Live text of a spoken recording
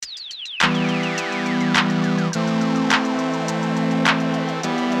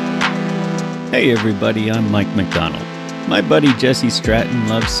Hey everybody, I'm Mike McDonald. My buddy Jesse Stratton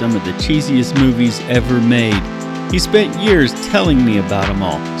loves some of the cheesiest movies ever made. He spent years telling me about them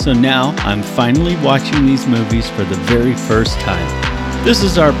all, so now I'm finally watching these movies for the very first time. This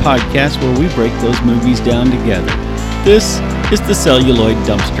is our podcast where we break those movies down together. This is the Celluloid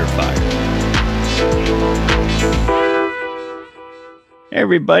Dumpster Fire. Hey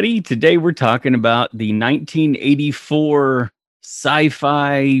everybody, today we're talking about the 1984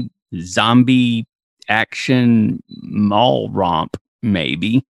 sci-fi zombie action mall romp,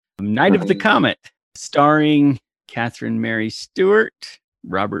 maybe. Night of the Comet, starring Catherine Mary Stewart,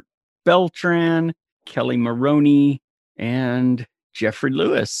 Robert Beltran, Kelly Maroney, and Jeffrey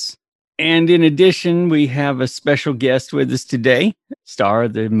Lewis. And in addition, we have a special guest with us today, star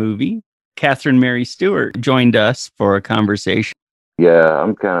of the movie. Catherine Mary Stewart joined us for a conversation. Yeah,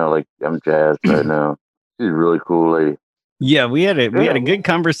 I'm jazzed right now. She's a really cool lady. Yeah, we had a good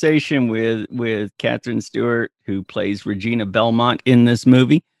conversation with Catherine Stewart, who plays Regina Belmont in this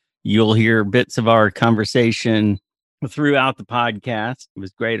movie. You'll hear bits of our conversation throughout the podcast. It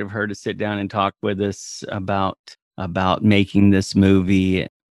was great of her to sit down and talk with us about making this movie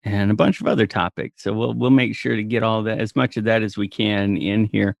and a bunch of other topics. So we'll make sure to get all that, as much of that as we can, in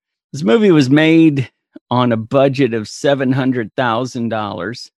here. This movie was made on a budget of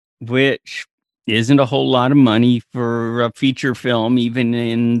 $700,000, which isn't a whole lot of money for a feature film, even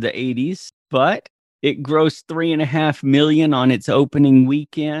in the 80s, but it grossed $3.5 million on its opening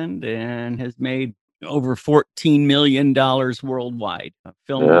weekend and has made over $14 million worldwide.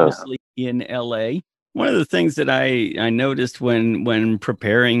 Filmed mostly in LA. One of the things that I noticed when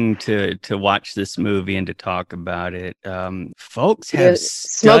preparing to watch this movie and to talk about it, folks have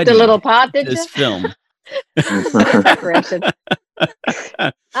smoked a little pot, did this film.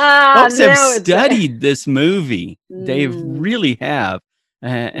 Folks have studied this movie. They really have.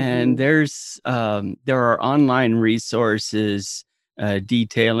 And there are online resources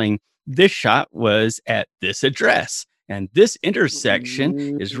detailing this shot was at this address and this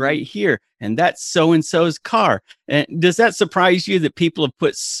intersection is right here and that's so-and-so's car. And does that surprise you that people have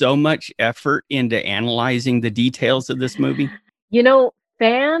put so much effort into analyzing the details of this movie? You know,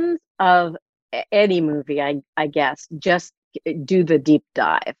 fans of any movie, I guess, just do the deep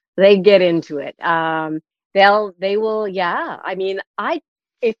dive. They get into it. They will. Yeah. I mean,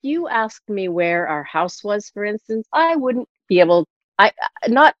 if you asked me where our house was, for instance, I wouldn't be able.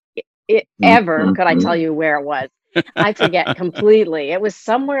 Ever could I tell you where it was. I forget completely. It was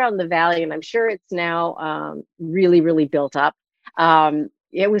somewhere on the valley, and I'm sure it's now really, really built up.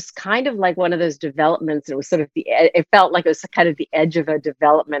 It was kind of like one of those developments. It was sort of it felt like it was kind of the edge of a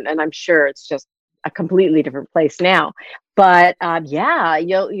development, and I'm sure it's just a completely different place now. But yeah,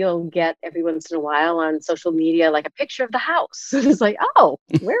 you'll get every once in a while on social media like a picture of the house. It's like, oh,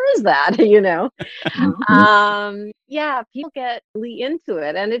 where is that? Yeah, people get really into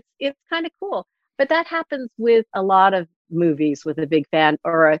it, and it's kind of cool. But that happens with a lot of movies with a big fan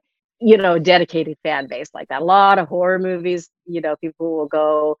or a dedicated fan base like that. A lot of horror movies, people will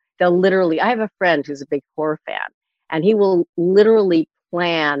go. They'll literally. I have a friend who's a big horror fan, and he will literally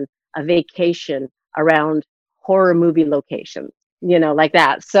plan a vacation around horror movie locations, like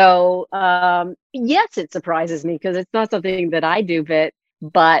that. So yes, it surprises me because it's not something that I do,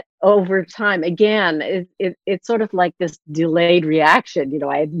 but over time, again, it's sort of like this delayed reaction.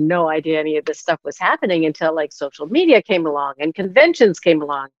 I had no idea any of this stuff was happening until like social media came along and conventions came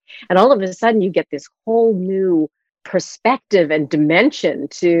along, and all of a sudden you get this whole new perspective and dimension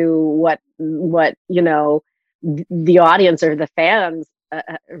to what the audience or the fans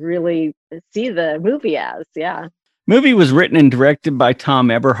really see the movie as. Yeah. Movie was written and directed by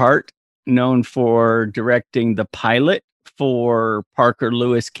Tom Eberhardt, known for directing the pilot for Parker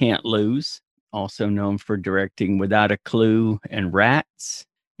Lewis Can't Lose, also known for directing Without a Clue and Rats.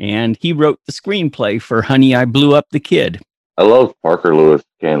 And he wrote the screenplay for Honey, I Blew Up the Kid. I love Parker Lewis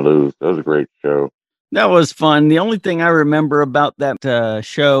Can't Lose. That was a great show. That was fun. The only thing I remember about that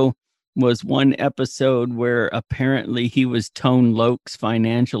show was one episode where apparently he was Tone Loc's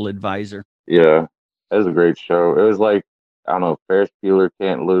financial advisor. Yeah, that was a great show. It was like, I don't know, Ferris Bueller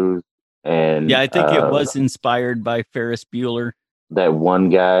Can't Lose. And yeah, I think it was inspired by Ferris Bueller. That one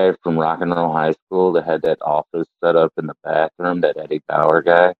guy from Rock and Roll High School that had that office set up in the bathroom, that Eddie Bauer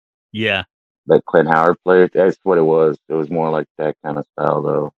guy. Yeah. That Clint Howard played. That's what it was. It was more like that kind of style,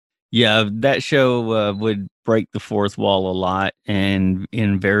 though. Yeah, that show would break the fourth wall a lot, and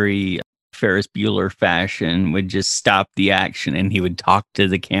in very Ferris Bueller fashion would just stop the action and he would talk to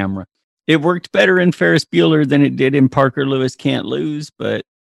the camera. It worked better in Ferris Bueller than it did in Parker Lewis Can't Lose, but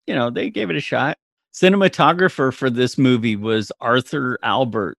they gave it a shot. Cinematographer for this movie was Arthur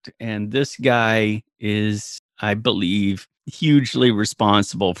Albert, and this guy is, I believe, hugely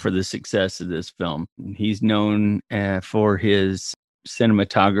responsible for the success of this film. He's known for his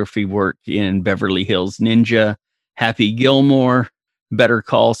cinematography work in Beverly Hills Ninja, Happy Gilmore, Better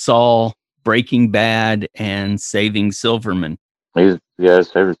Call Saul, Breaking Bad, and Saving Silverman. He's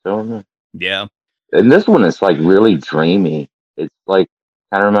Saving Silverman. Yeah. And this one is like really dreamy. It's like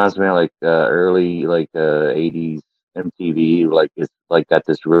kind of reminds me of like early like 80s MTV. Like it's like got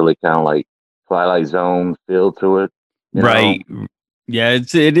this really kind of like Twilight Zone feel to it. Right. Yeah,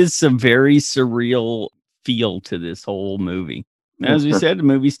 it is some very surreal feel to this whole movie. As we said, the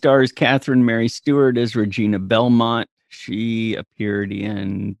movie stars Catherine Mary Stewart as Regina Belmont. She appeared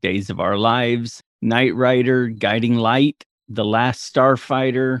in Days of Our Lives, Knight Rider, Guiding Light, The Last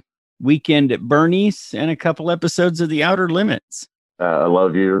Starfighter, Weekend at Bernie's, and a couple episodes of The Outer Limits. I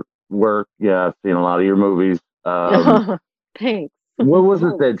love your work. Yeah, I've seen a lot of your movies. Thanks. What was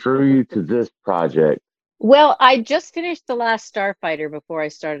it that drew you to this project? Well, I just finished The Last Starfighter before I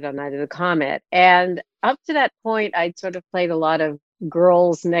started on Night of the Comet. And up to that point, I'd sort of played a lot of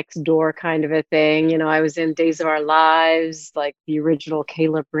girls next door kind of a thing. You know, I was in Days of Our Lives, like the original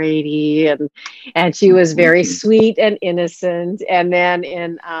Kayla Brady, and she was very sweet and innocent. And then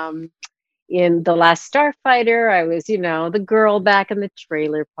in The Last Starfighter, I was, you know, the girl back in the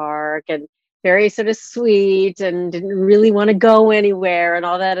trailer park and very sort of sweet and didn't really want to go anywhere and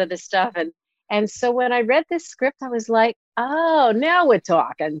all that other stuff. And so when I read this script, I was like, oh, now we're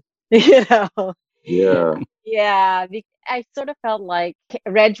talking, you know? Yeah. Yeah. I sort of felt like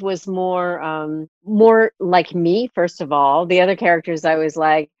Reg was more like me, first of all. The other characters, I was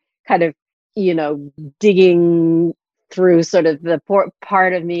like kind of, you know, digging through sort of the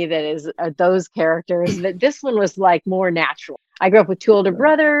part of me that is those characters. But this one was like more natural. I grew up with two older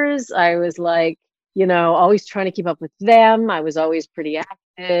brothers. I was like, you know, always trying to keep up with them. I was always pretty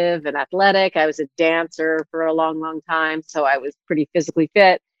active and athletic. I was a dancer for a long, long time, so I was pretty physically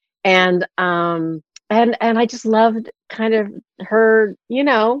fit. And I just loved kind of her, you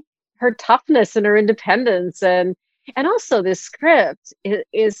know, her toughness and her independence, and also this script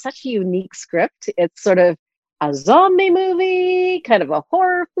is such a unique script. It's sort of a zombie movie, kind of a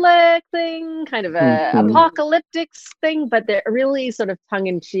horror flick thing, kind of a apocalyptic thing, but they're really sort of tongue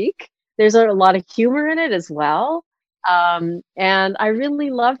in cheek. There's a lot of humor in it as well. And I really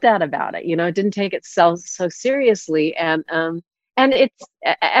loved that about it. You know, it didn't take itself so seriously. And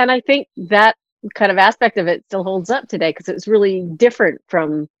I think that kind of aspect of it still holds up today because it's really different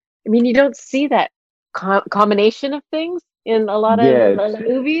from, I mean, you don't see that combination of things in a lot of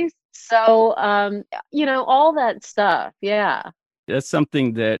movies. So, you know, all that stuff. Yeah. That's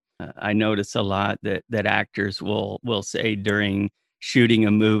something that I notice a lot that actors will say during shooting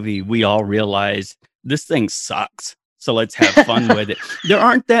a movie. We all realize this thing sucks, so let's have fun with it. There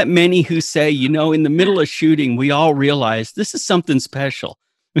aren't that many who say, you know, in the middle of shooting, we all realize this is something special.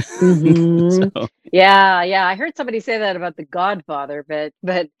 So. Yeah. I heard somebody say that about The Godfather,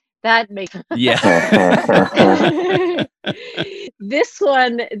 but that makes this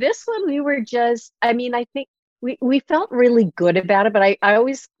one we were just, I mean, I think we felt really good about it, but I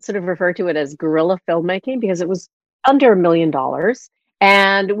always sort of refer to it as guerrilla filmmaking because it was under $1 million.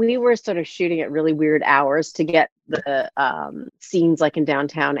 And we were sort of shooting at really weird hours to get the scenes like in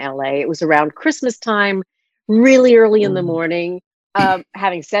downtown LA. It was around Christmas time, really early in the morning.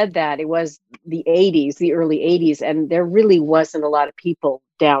 Having said that, it was the 80s, the early 80s, and there really wasn't a lot of people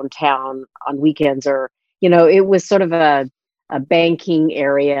downtown on weekends, or, you know, it was sort of a banking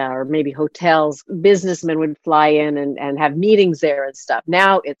area or maybe hotels. Businessmen would fly in and have meetings there and stuff.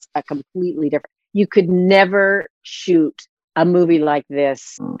 Now it's a completely different. You could never shoot a movie like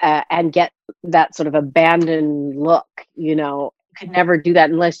this and get that sort of abandoned look. You know, you could never do that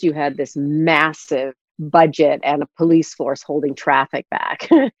unless you had this massive budget and a police force holding traffic back,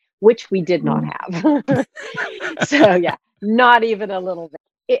 which we did not have. So yeah, not even a little bit.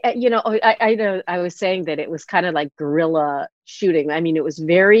 You know, I know I was saying that it was kind of like guerrilla shooting. I mean, it was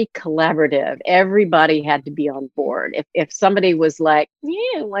very collaborative. Everybody had to be on board. If somebody was like,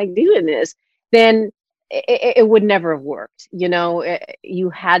 yeah, like doing this, then it would never have worked. You know, you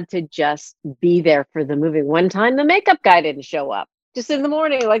had to just be there for the movie. One time the makeup guy didn't show up. Just in the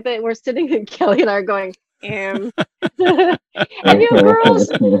morning, like we're sitting and Kelly and I are going, and you know,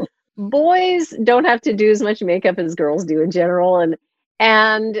 girls, boys don't have to do as much makeup as girls do in general.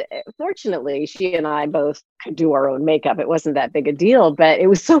 And fortunately, she and I both could do our own makeup. It wasn't that big a deal, but it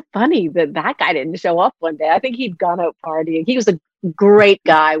was so funny that guy didn't show up one day. I think he'd gone out partying. He was a great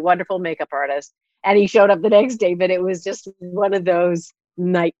guy, wonderful makeup artist. And he showed up the next day, but it was just one of those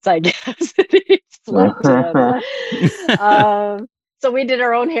nights, I guess, that he slept in. So we did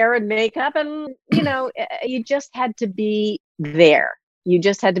our own hair and makeup, and you just had to be there. You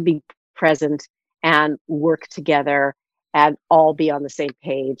just had to be present and work together and all be on the same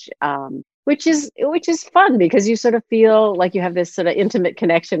page, which is fun because you sort of feel like you have this sort of intimate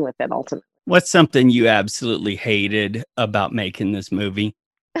connection with them ultimately. What's something you absolutely hated about making this movie?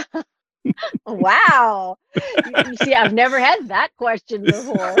 Wow. You see, I've never had that question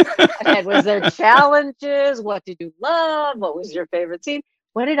before. Was there challenges? What did you love? What was your favorite scene?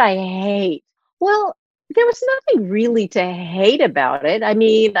 What did I hate? Well, there was nothing really to hate about it. I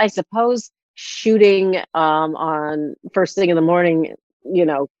mean, I suppose shooting on first thing in the morning,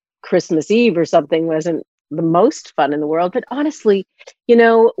 Christmas Eve or something wasn't the most fun in the world. But honestly,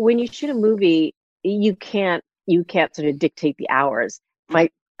 when you shoot a movie, you can't sort of dictate the hours.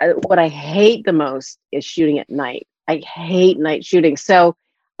 What I hate the most is shooting at night. I hate night shooting. So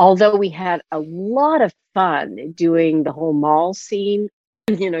although we had a lot of fun doing the whole mall scene,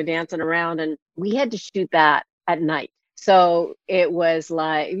 dancing around, and we had to shoot that at night. So it was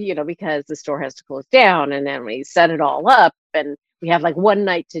like, because the store has to close down, and then we set it all up, and we have like one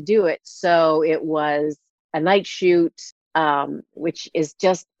night to do it. So it was a night shoot, which is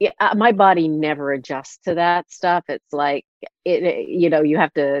just, my body never adjusts to that stuff. It's like, you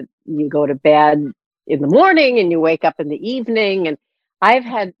go to bed in the morning and you wake up in the evening. And I've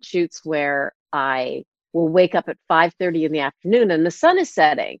had shoots where I will wake up at 5:30 in the afternoon and the sun is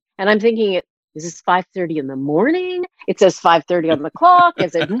setting. And I'm thinking, is this 5:30 in the morning? It says 5:30 on the clock.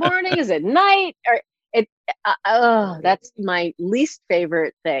 Is it morning? Is it night? Or that's my least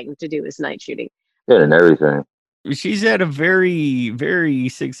favorite thing to do is night shooting. Yeah, and everything. She's had a very, very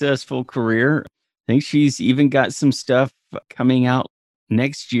successful career. I think she's even got some stuff coming out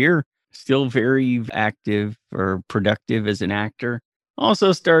next year. Still very active or productive as an actor.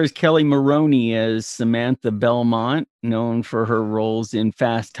 Also stars Kelly Maroney as Samantha Belmont, known for her roles in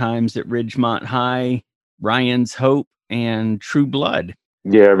Fast Times at Ridgemont High, Ryan's Hope, and True Blood.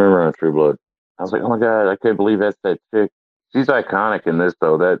 Yeah, I remember on True Blood. I was like, oh my God, I can't believe that's that chick. She's iconic in this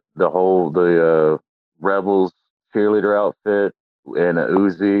though. That the Rebels cheerleader outfit and a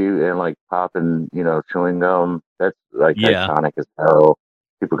Uzi and like popping, chewing gum. That's like iconic as hell.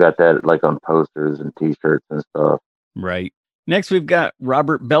 People got that like on posters and T-shirts and stuff. Right. Next, we've got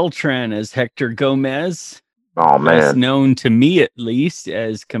Robert Beltran as Hector Gomez. Oh man, best known to me at least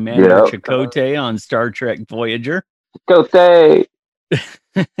as Commander Chakotay on Star Trek Voyager. Chakotay.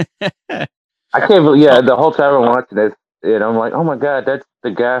 I can't believe. Yeah, the whole time I'm watching this, and I'm like, oh my God, that's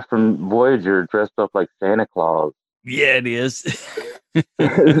the guy from Voyager dressed up like Santa Claus. Yeah, it is.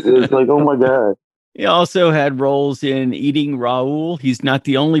 It's like, oh my God. He also had roles in Eating Raoul. He's not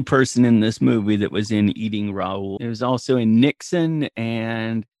the only person in this movie that was in Eating Raoul. He was also in Nixon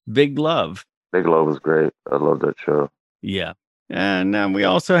and Big Love. Big Love was great. I love that show. Yeah. And we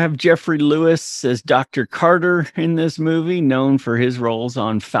also have Jeffrey Lewis as Dr. Carter in this movie, known for his roles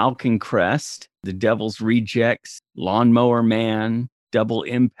on Falcon Crest, The Devil's Rejects, Lawnmower Man, Double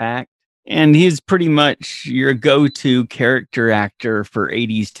Impact. And he's pretty much your go-to character actor for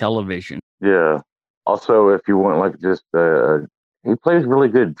 80s television. Yeah. Also, if you want like just, he plays really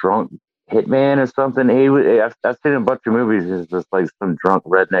good drunk hitman or something. I've seen a bunch of movies. It's just like some drunk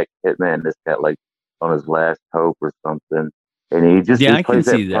redneck hitman that's got like on his last hope or something. And he plays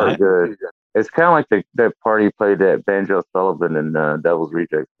that part good. It's kind of like that part he played that Banjo Sullivan in Devil's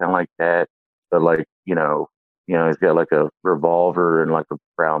Rejects, kind of like that. But like, he's got like a revolver and like a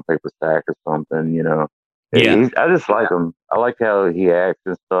brown paper sack or something, Yeah. I just like him. I like how he acts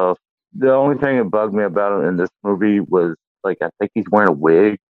and stuff. The only thing that bugged me about him in this movie was like, I think he's wearing a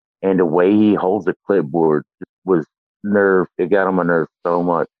wig and the way he holds a clipboard was nerve. It got on my nerves so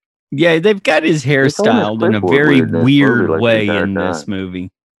much. Yeah, they've got his hair styled in a very weird way in this movie.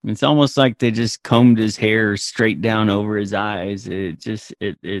 It's almost like they just combed his hair straight down over his eyes. It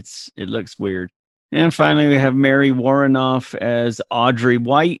looks weird. And finally, we have Mary Warrenoff as Audrey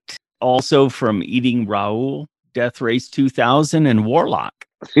White, also from Eating Raoul, Death Race 2000, and Warlock.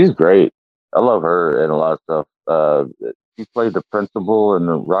 She's great. I love her and a lot of stuff. She played the principal in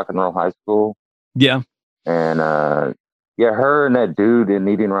the Rock and Roll High School. Yeah. And her and that dude in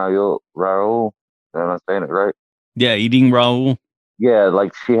Eating Raoul. Am I saying it right? Yeah, Eating Raoul. Yeah,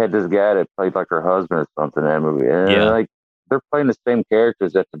 like she had this guy that played like her husband or something in that movie. And like they're playing the same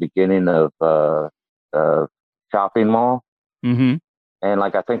characters at the beginning of Shopping Mall. Mm-hmm. And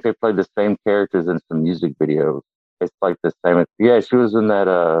like I think they played the same characters in some music videos. It's like the same. Yeah, she was in that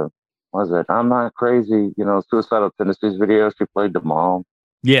what was it? I'm Not Crazy, Suicidal Tendencies video. She played the mom.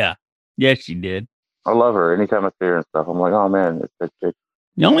 Yeah. Yeah, she did. I love her. Anytime I see her and stuff, I'm like, oh man, it's that chick.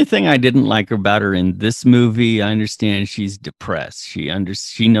 The only thing I didn't like about her in this movie, I understand she's depressed.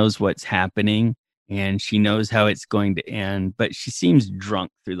 She knows what's happening and she knows how it's going to end, but she seems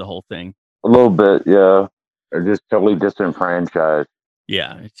drunk through the whole thing. A little bit, yeah. They're just totally disenfranchised.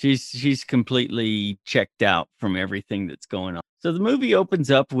 Yeah, she's completely checked out from everything that's going on. So the movie opens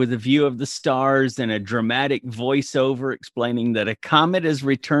up with a view of the stars and a dramatic voiceover explaining that a comet is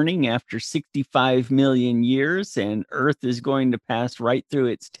returning after 65 million years and Earth is going to pass right through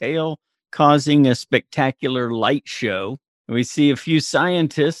its tail, causing a spectacular light show. We see a few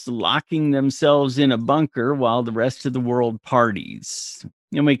scientists locking themselves in a bunker while the rest of the world parties.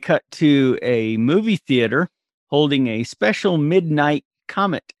 And we cut to a movie theater holding a special midnight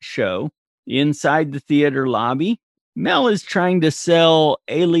comet show. Inside the theater lobby, Mel is trying to sell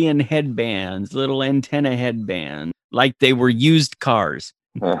alien headbands, little antenna headbands, like they were used cars.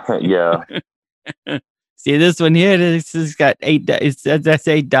 Yeah. See, this one here, this has got that's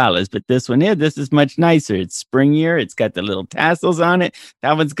 $8, but this one here, this is much nicer. It's springier. It's got the little tassels on it.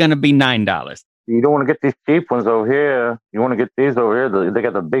 That one's going to be $9. You don't want to get these cheap ones over here. You want to get these over here. They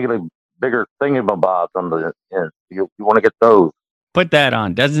got the bigger thingamabobs on the end. You want to get those. Put that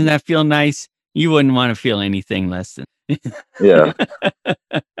on. Doesn't that feel nice? You wouldn't want to feel anything less than. Yeah.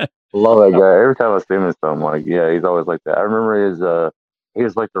 Love that guy. Every time I see him in something, like, yeah, he's always like that. I remember he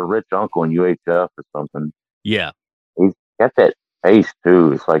was like the rich uncle in UHF or something. Yeah. He's got that face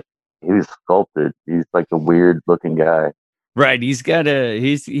too. It's like he was sculpted. He's like a weird looking guy. Right. He's got a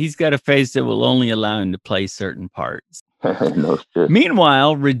face that will only allow him to play certain parts. No shit.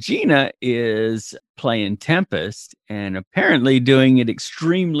 Meanwhile, Regina is playing Tempest and apparently doing it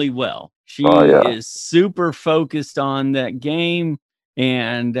extremely well. She is super focused on that game.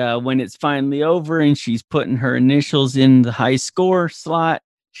 And when it's finally over and she's putting her initials in the high score slot,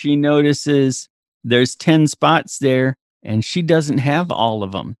 she notices there's 10 spots there and she doesn't have all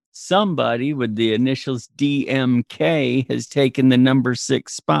of them. Somebody with the initials DMK has taken the number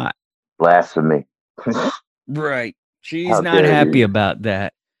 6 spot. Blasphemy. Right. She's not happy about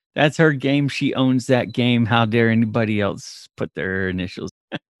that. That's her game. She owns that game. How dare anybody else put their initials?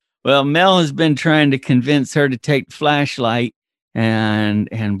 Well, Mel has been trying to convince her to take the flashlight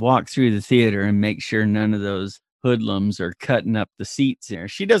and walk through the theater and make sure none of those hoodlums are cutting up the seats there.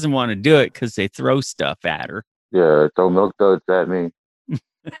 She doesn't want to do it because they throw stuff at her. Yeah, throw milk duds at me.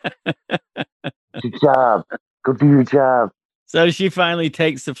 Good job. Go do your job. So she finally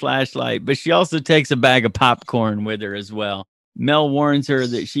takes the flashlight, but she also takes a bag of popcorn with her as well. Mel warns her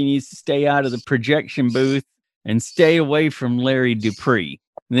that she needs to stay out of the projection booth and stay away from Larry Dupree.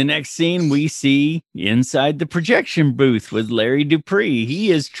 In the next scene, we see inside the projection booth with Larry Dupree.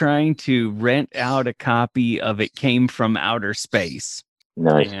 He is trying to rent out a copy of It Came from Outer Space.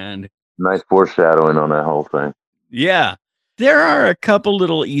 Nice. And nice foreshadowing on that whole thing. Yeah. There are a couple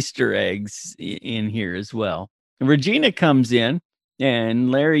little Easter eggs in here as well. Regina comes in and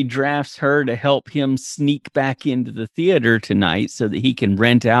Larry drafts her to help him sneak back into the theater tonight so that he can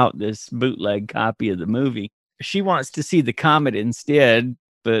rent out this bootleg copy of the movie. She wants to see the comet instead,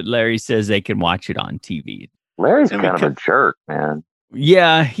 but Larry says they can watch it on TV. Larry's kind of a jerk, man.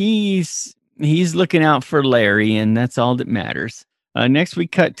 Yeah, he's looking out for Larry, and that's all that matters. Next, we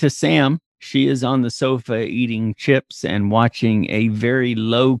cut to Sam. She is on the sofa eating chips and watching a very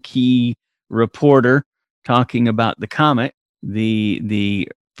low-key reporter talking about the comet. The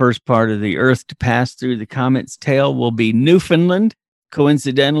first part of the Earth to pass through the comet's tail will be Newfoundland.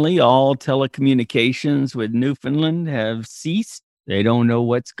 Coincidentally, all telecommunications with Newfoundland have ceased. They don't know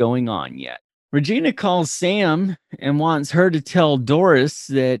what's going on yet. Regina calls Sam and wants her to tell Doris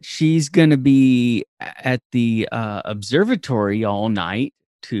that she's going to be at the observatory all night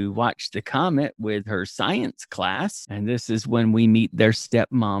to watch the comet with her science class. And this is when we meet their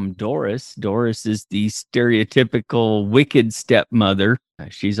stepmom, Doris. Doris is the stereotypical wicked stepmother.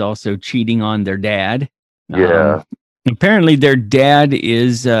 She's also cheating on their dad. Yeah. Apparently their dad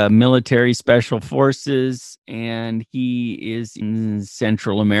is military special forces and he is in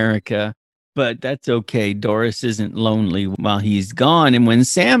Central America. But that's okay. Doris isn't lonely while he's gone. And when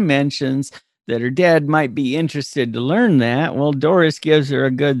Sam mentions that her dad might be interested to learn that, well, Doris gives her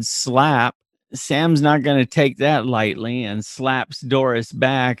a good slap. Sam's not going to take that lightly and slaps Doris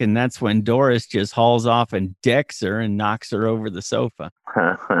back. And that's when Doris just hauls off and decks her and knocks her over the sofa.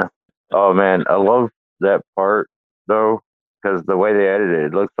 Oh, man. I love that part, though, because the way they edited it,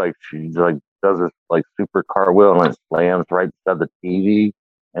 it looks like she like does this like super cartwheel and like slams right beside the TV.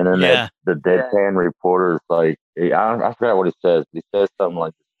 And then the deadpan reporter is like, I forgot what he says. He says something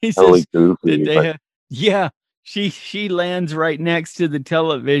like, he totally says, goofy. She lands right next to the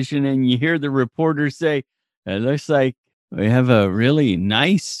television and you hear the reporter say, it looks like We have a really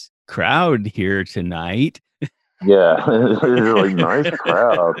nice crowd here tonight. Yeah, it's like nice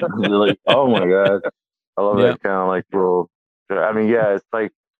crowd. Like, oh my god, I love Yep. that kind of like little. I mean, yeah, it's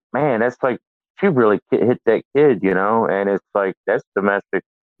like, man, that's like she really hit that kid, and it's like that's domestic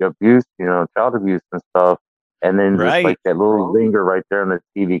abuse, child abuse and stuff. And then just like Right. that little zinger right there on the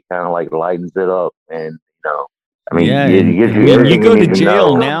TV kind of like lightens it up, and I mean, Yeah, it gives I you mean, you everything you go to need to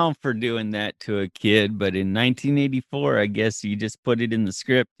jail know. now for doing that to a kid, but in 1984, I guess you just put it in the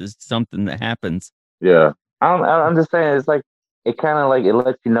script as something that happens. Yeah, I'm just saying it's like it kind of like it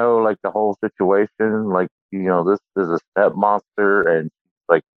lets you know like the whole situation. Like this is a step monster and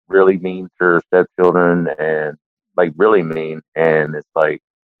like really mean to her stepchildren and like really mean. And it's like,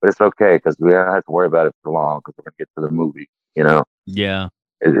 but it's okay because we don't have to worry about it for long because we're gonna get to the movie. Yeah.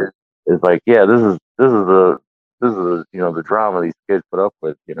 It's like yeah, this is the drama these kids put up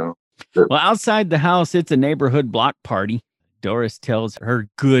with. Well, outside the house, it's a neighborhood block party. Doris tells her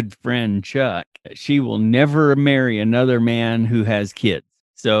good friend Chuck that she will never marry another man who has kids.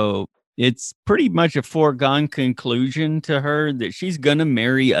 So it's pretty much a foregone conclusion to her that she's going to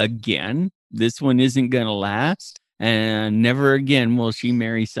marry again. This one isn't going to last. And never again will she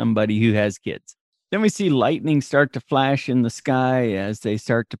marry somebody who has kids. Then we see lightning start to flash in the sky as they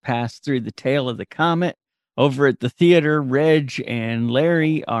start to pass through the tail of the comet. Over at the theater, Reg and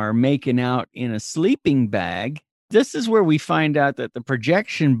Larry are making out in a sleeping bag. This is where we find out that the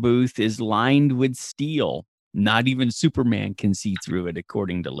projection booth is lined with steel. Not even Superman can see through it,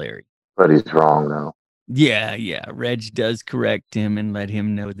 according to Larry. But he's wrong though. Yeah. Reg does correct him and let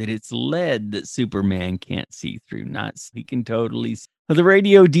him know that it's lead that Superman can't see through. He can totally see. The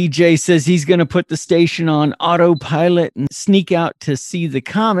radio DJ says he's going to put the station on autopilot and sneak out to see the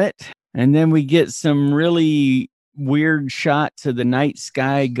comet. And then we get some really weird shots of the night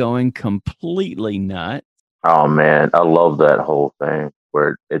sky going completely nuts. Oh man, I love that whole thing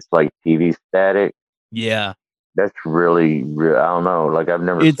where it's like TV static. Yeah. That's really, I don't know. Like I've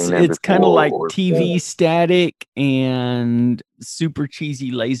never seen that before. It's kind of like TV static and super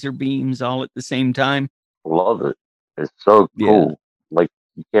cheesy laser beams all at the same time. Love it. It's so cool. Yeah. Like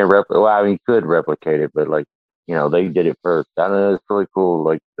you can't replicate. Well, I mean, you could replicate it, but like they did it first. I know it's really cool.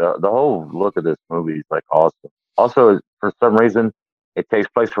 Like the whole look of this movie is like awesome. Also, for some reason, it takes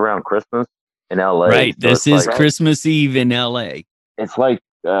place around Christmas in LA. Right. So this is like Christmas Eve in LA. It's like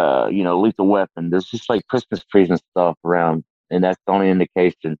Lethal Weapon. There's just like Christmas trees and stuff around, and that's the only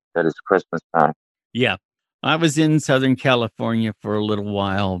indication that it's Christmas time. Yeah. I was in Southern California for a little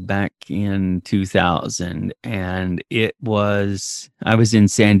while back in 2000, and I was in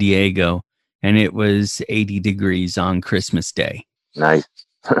San Diego, and it was 80 degrees on Christmas Day. Nice.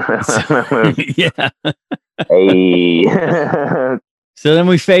 Yeah. Hey. So then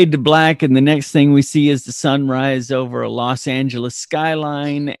we fade to black, and the next thing we see is the sunrise over a Los Angeles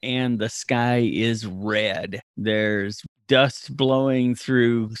skyline, and the sky is red. There's dust blowing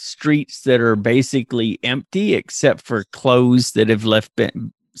through streets that are basically empty, except for clothes that have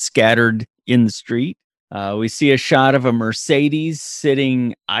been scattered in the street. We see a shot of a Mercedes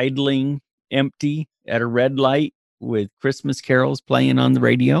sitting idling empty at a red light with Christmas carols playing on the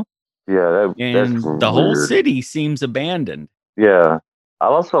radio. Yeah, that's the whole city seems abandoned. Yeah. I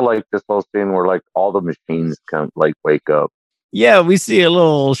also like this whole scene where like all the machines wake up. Yeah, we see a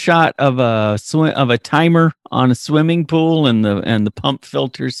little shot of a timer on a swimming pool, and the pump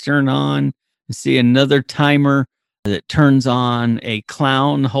filters turn on. We see another timer that turns on, a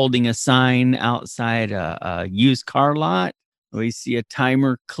clown holding a sign outside a used car lot. We see a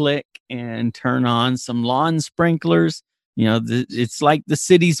timer click and turn on some lawn sprinklers. It's like the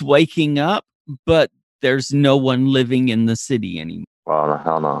city's waking up, but there's no one living in the city anymore. Well,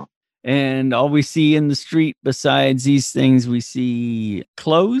 hell no. And all we see in the street besides these things, we see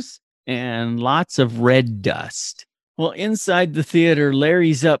clothes and lots of red dust. Well, inside the theater,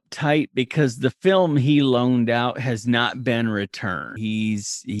 Larry's uptight because the film he loaned out has not been returned.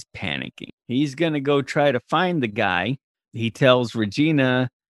 He's panicking. He's going to go try to find the guy. He tells Regina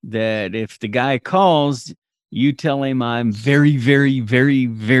that if the guy calls, you tell him I'm very, very, very,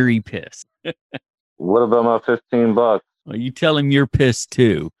 very pissed. What about my $15? Well, you tell him you're pissed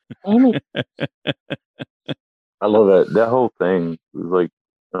too. I love that. That whole thing was like,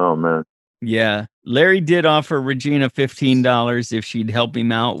 oh man. Yeah. Larry did offer Regina $15 if she'd help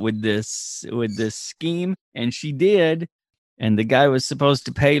him out with this scheme, and she did. And the guy was supposed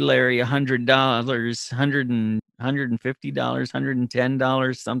to pay Larry $100, $150,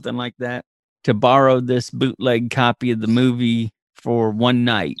 $110, something like that, to borrow this bootleg copy of the movie for one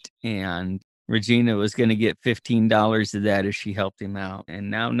night. And Regina was going to get $15 of that if she helped him out. And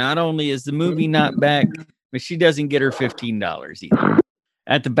now not only is the movie not back, but she doesn't get her $15 either.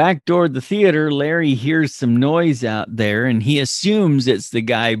 At the back door of the theater, Larry hears some noise out there, and he assumes it's the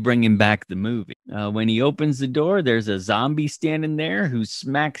guy bringing back the movie. When he opens the door, there's a zombie standing there who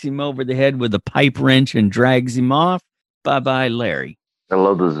smacks him over the head with a pipe wrench and drags him off. Bye-bye, Larry. I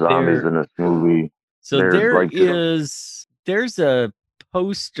love the zombies in this movie. So there's a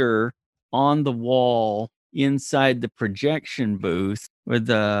poster on the wall inside the projection booth with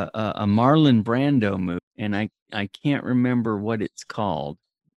a Marlon Brando movie, and I can't remember what it's called.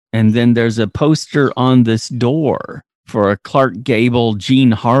 And then there's a poster on this door for a Clark Gable,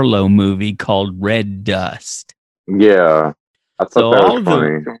 Jean Harlow movie called Red Dust. Yeah, I thought that was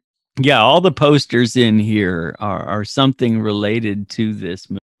funny. All the posters in here are something related to this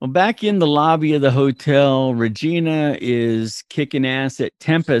movie. Well, back in the lobby of the hotel, Regina is kicking ass at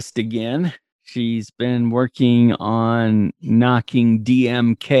Tempest again. She's been working on knocking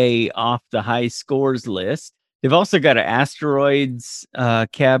DMK off the high scores list. They've also got an asteroids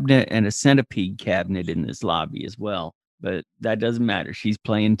cabinet and a centipede cabinet in this lobby as well. But that doesn't matter. She's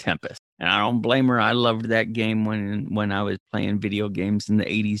playing Tempest. And I don't blame her. I loved that game when I was playing video games in the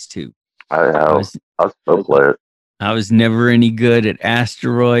 80s too. I'll still play it. I was never any good at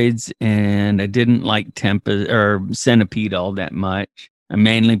asteroids, and I didn't like Tempest or Centipede all that much. I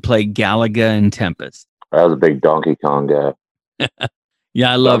mainly played Galaga and Tempest. I was a big Donkey Kong guy.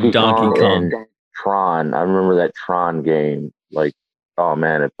 Yeah, I love Donkey Kong. And Tron. I remember that Tron game. Like, oh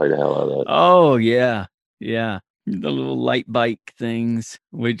man, I played the hell out of that. Oh yeah, yeah. The little light bike things,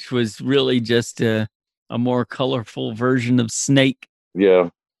 which was really just a more colorful version of Snake. Yeah,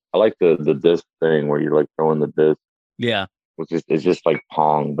 I like the disc thing where you're like throwing the disc. Yeah. It's just like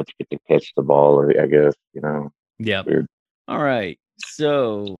Pong, but you get to catch the ball, or I guess, Yeah. Weird. All right.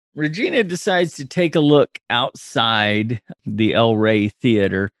 So Regina decides to take a look outside the El Rey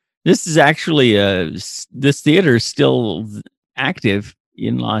Theater. This is actually this theater is still active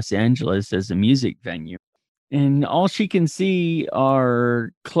in Los Angeles as a music venue. And all she can see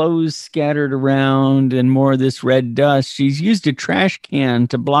are clothes scattered around and more of this red dust. She's used a trash can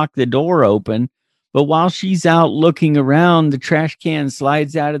to block the door open. But while she's out looking around, the trash can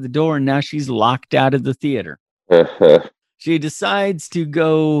slides out of the door, and now she's locked out of the theater. She decides to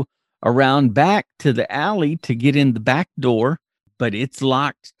go around back to the alley to get in the back door, but it's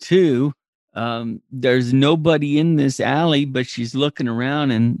locked too. There's nobody in this alley, but she's looking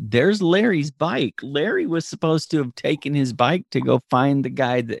around, and there's Larry's bike. Larry was supposed to have taken his bike to go find the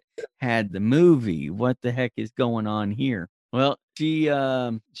guy that had the movie. What the heck is going on here? Well, she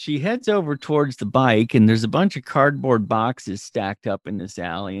heads over towards the bike, and there's a bunch of cardboard boxes stacked up in this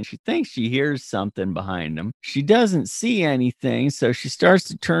alley, and she thinks she hears something behind them. She doesn't see anything, so she starts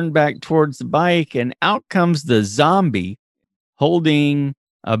to turn back towards the bike, and out comes the zombie holding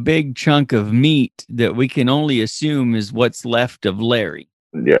a big chunk of meat that we can only assume is what's left of Larry.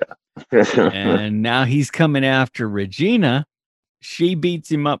 Yeah. And now he's coming after Regina. She beats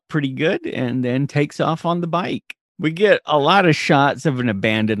him up pretty good and then takes off on the bike. We get a lot of shots of an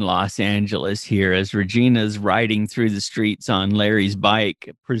abandoned Los Angeles here as Regina's riding through the streets on Larry's bike,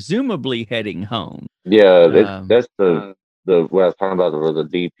 presumably heading home. Yeah, that's the what I was talking about, where the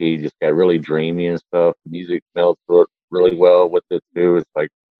DP just got really dreamy and stuff. The music melts really well with it too. It's like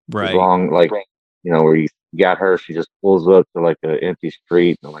long, like where you got her, she just pulls up to like an empty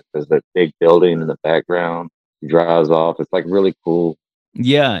street, and like there's that big building in the background. She drives off. It's like really cool.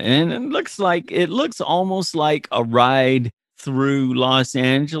 Yeah, and it looks almost like a ride through Los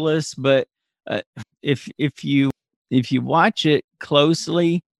Angeles, but if you watch it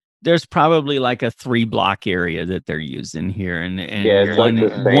closely, there's probably like a 3-block area that they're using here, and it's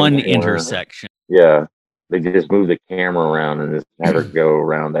one like intersection. Yeah, they just move the camera around and just have her go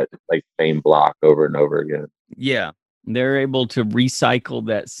around that like same block over and over again. Yeah. They're able to recycle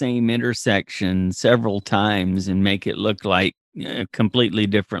that same intersection several times and make it look like a completely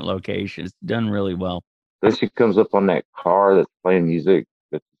different location. It's done really well. Then she comes up on that car that's playing music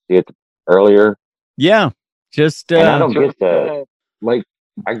that you see it earlier. Yeah, just and I don't get that. Like,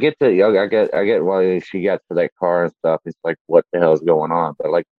 I get why she got to that car and stuff. It's like, what the hell is going on? But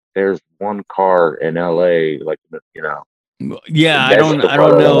like, there's one car in LA, like Yeah, I don't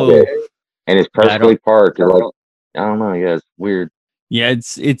know. And it's perfectly parked. You're like, I don't know. Yeah, it's weird. Yeah,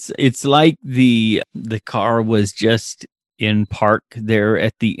 it's like the car was just in park there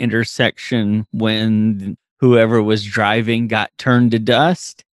at the intersection when whoever was driving got turned to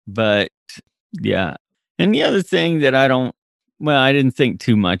dust. But yeah, and the other thing that I didn't think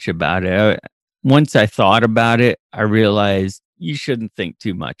too much about it. Once I thought about it, I realized you shouldn't think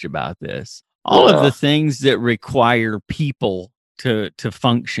too much about this. All of the things that require people to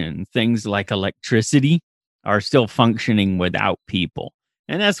function, things like electricity, are still functioning without people.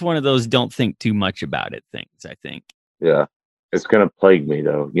 And that's one of those don't think too much about it things, I think. Yeah. It's going to plague me,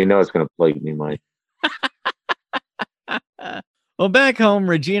 though. You know it's going to plague me, Mike. Well, back home,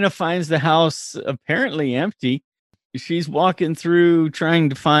 Regina finds the house apparently empty. She's walking through trying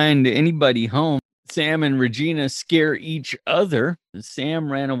to find anybody home. Sam and Regina scare each other.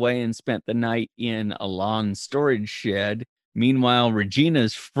 Sam ran away and spent the night in a lawn storage shed. Meanwhile,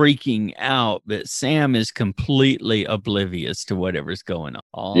 Regina's freaking out, but Sam is completely oblivious to whatever's going on.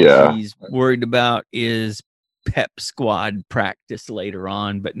 All she's worried about is pep squad practice later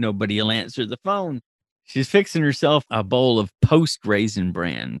on, but nobody will answer the phone. She's fixing herself a bowl of Post Raisin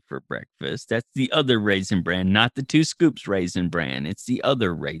Bran for breakfast. That's the other Raisin Bran, not the 2 Scoops Raisin Bran. It's the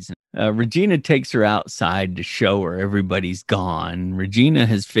other raisin. Regina takes her outside to show her everybody's gone. Regina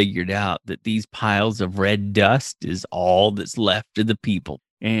has figured out that these piles of red dust is all that's left of the people.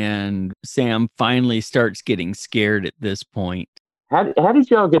 And Sam finally starts getting scared at this point. How did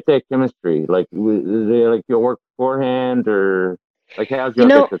y'all get that chemistry? Like, was they like your work beforehand, or like how'd y'all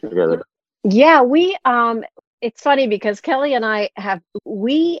get that together? Yeah, we it's funny because Kelly and I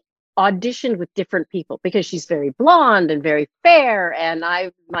we auditioned with different people because she's very blonde and very fair, and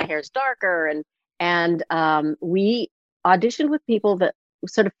my hair's darker, and we auditioned with people that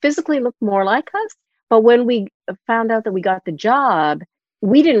sort of physically looked more like us. But when we found out that we got the job,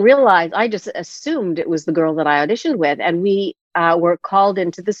 we didn't realize. I just assumed it was the girl that I auditioned with, and we were called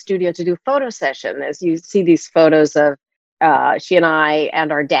into the studio to do a photo session. As you see these photos of she and I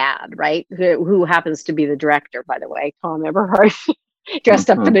and our dad, right? Who happens to be the director, by the way, Tom Eberhard,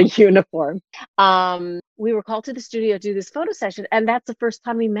 dressed up in a uniform. We were called to the studio to do this photo session, and that's the first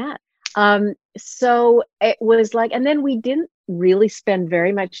time we met. So it was like, and then we didn't really spend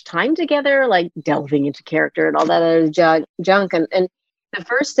very much time together, like delving into character and all that other junk. And the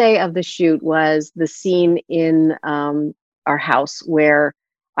first day of the shoot was the scene in our house where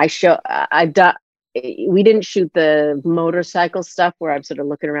we didn't shoot the motorcycle stuff where I'm sort of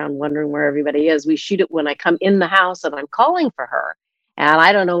looking around wondering where everybody is. We shoot it when I come in the house and I'm calling for her and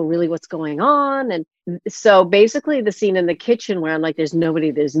I don't know really what's going on. And so basically the scene in the kitchen where I'm like, there's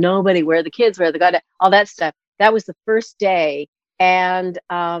nobody, where are the kids, where are the guy, all that stuff. That was the first day. And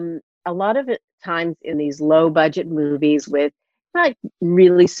a lot of times in these low budget movies with like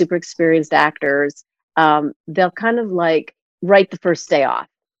really super experienced actors, they'll kind of like write the first day off.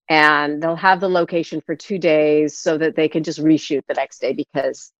 And they'll have the location for 2 days so that they can just reshoot the next day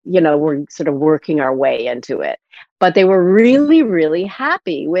because, we're sort of working our way into it. But they were really, really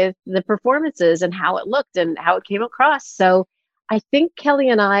happy with the performances and how it looked and how it came across. So I think Kelly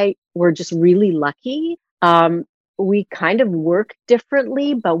and I were just really lucky. We kind of work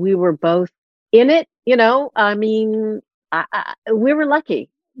differently, but we were both in it, I mean, we were lucky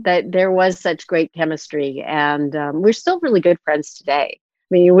that there was such great chemistry. And we're still really good friends today.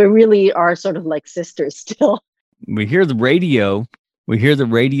 I mean, we really are sort of like sisters still. We hear the radio. We hear the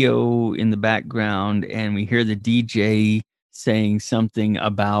radio in the background, and we hear the DJ saying something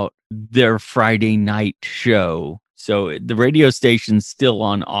about their Friday night show. So the radio station's still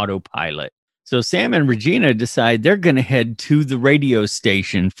on autopilot. So Sam and Regina decide they're going to head to the radio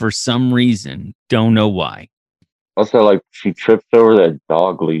station for some reason. Don't know why. Also, like, she trips over that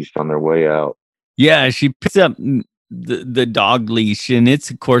dog leash on their way out. Yeah, she picks up the dog leash, and it's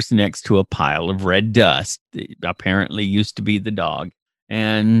of course next to a pile of red dust. It apparently used to be the dog,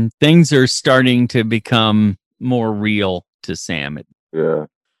 and things are starting to become more real to Sam. Yeah.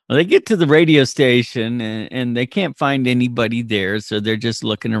 Well, they get to the radio station and they can't find anybody there, so they're just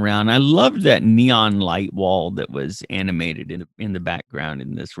looking around. I loved that neon light wall that was animated in the background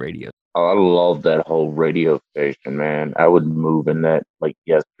in this radio. Oh, I love that whole radio station, man. I would move in that like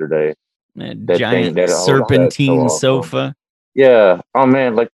yesterday. That giant serpentine sofa. Yeah. Oh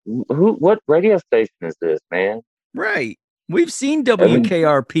man, like what radio station is this, man? Right. We've seen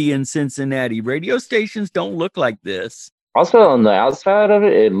WKRP in Cincinnati. Radio stations don't look like this. Also on the outside of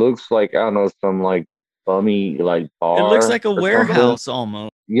it, it looks like, I don't know, some like bummy like bar. It looks like a warehouse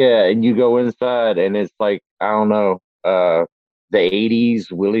almost. Yeah, and you go inside and it's like, I don't know, the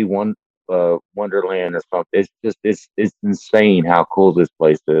 80s Willy Wonderland or something. It's insane how cool this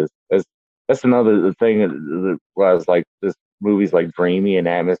place is. That's another thing that was like, this movie's like dreamy and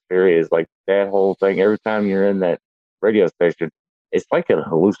atmosphere is like that whole thing. Every time you're in that radio station, it's like a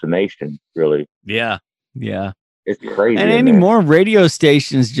hallucination, really. Yeah. Yeah. It's crazy. And anymore, radio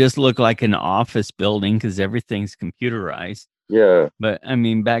stations just look like an office building because everything's computerized. Yeah. But I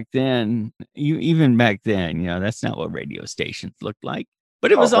mean, back then, that's not what radio stations looked like.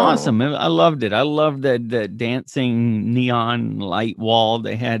 But it was awesome. I loved it. I loved that dancing neon light wall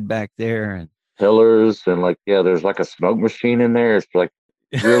they had back there. And pillars and like there's like a smoke machine in there. It's like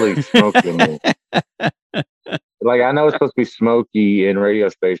really smoky in there. Like I know it's supposed to be smoky in radio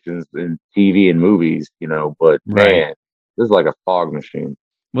stations and TV and movies, but Right. man, this is like a fog machine.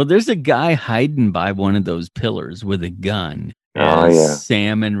 Well, there's a guy hiding by one of those pillars with a gun. Oh, As yeah.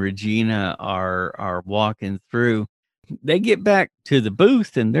 Sam and Regina are walking through. They get back to the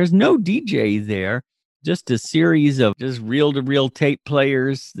booth and there's no DJ there. Just a series of just reel-to-reel tape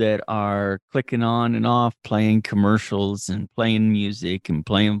players that are clicking on and off, playing commercials and playing music and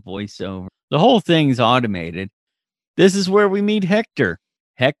playing voiceover. The whole thing's automated. This is where we meet Hector.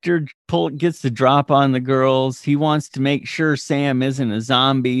 Hector gets the drop on the girls. He wants to make sure Sam isn't a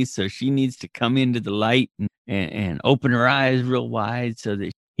zombie, so she needs to come into the light and open her eyes real wide so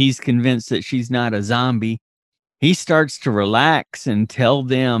that he's convinced that she's not a zombie. He starts to relax and tell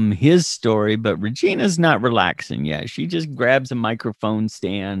them his story, but Regina's not relaxing yet. She just grabs a microphone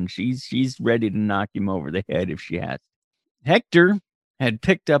stand. She's ready to knock him over the head if she has. Hector had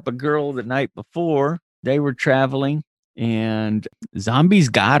picked up a girl the night before. They were traveling, and zombies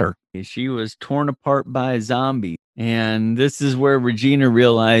got her. She was torn apart by a zombie. And this is where Regina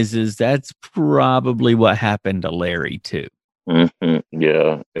realizes that's probably what happened to Larry, too. Mm-hmm.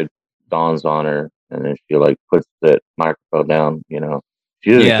 Yeah, it dawns on her. And then she like puts that microphone down, She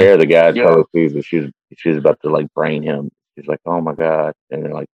doesn't care. The guy totally sees that she's about to like brain him. She's like, oh my God. And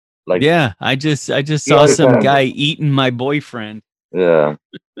then like yeah, I just saw some guy eating my boyfriend. Yeah.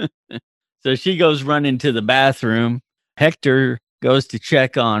 So she goes running to the bathroom. Hector goes to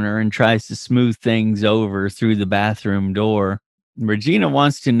check on her and tries to smooth things over through the bathroom door. Regina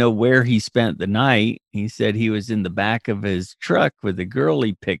wants to know where he spent the night. He said he was in the back of his truck with the girl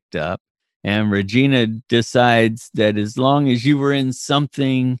he picked up. And Regina decides that as long as you were in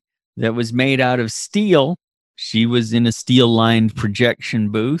something that was made out of steel, she was in a steel-lined projection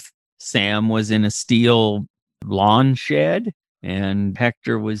booth. Sam was in a steel lawn shed, and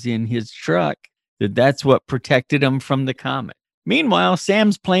Hector was in his truck. That's what protected him from the comet. Meanwhile,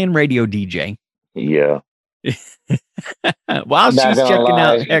 Sam's playing radio DJ. Yeah. While she's checking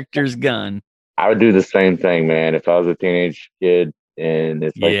out Hector's gun. I would do the same thing, man. If I was a teenage kid and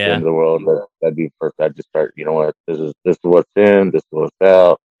it's like the end of the world, that'd be perfect. I'd just start, you know what, this is what's in, this is what's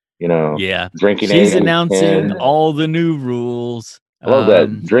out, Yeah. Drinking She's age announcing all the new rules. I love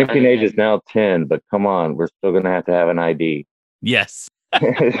that. Drinking age is now 10, but come on, we're still going to have an ID. Yes.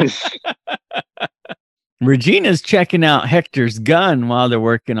 Regina's checking out Hector's gun while they're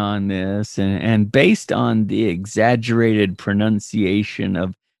working on this. And based on the exaggerated pronunciation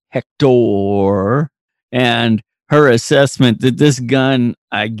of Hector and her assessment that this gun,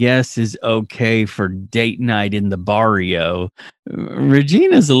 I guess, is okay for date night in the barrio,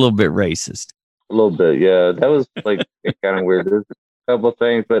 Regina's a little bit racist. A little bit, yeah. That was like kind of weird. There's a couple of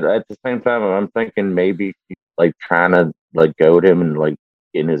things, but at the same time, I'm thinking maybe she's like trying to like goad him and like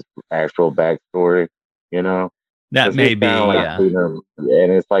in his actual backstory, That may be, yeah.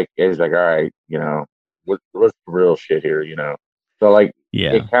 And it's like all right, what's the real shit here, So like,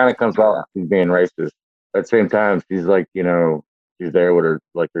 it kind of comes off she's being racist. At the same time, she's like, she's there with her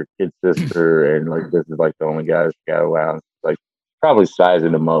kid sister, and like this is like the only guy she got around. Like probably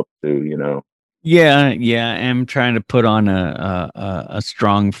sizing him up too, Yeah. I'm trying to put on a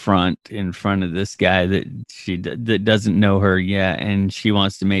strong front in front of this guy that doesn't know her yet, and she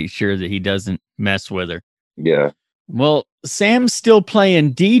wants to make sure that he doesn't mess with her. Yeah. Well, Sam's still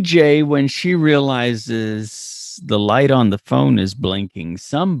playing DJ when she realizes the light on the phone is blinking.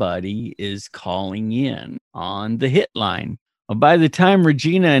 Somebody is calling in on the hit line. Well, by the time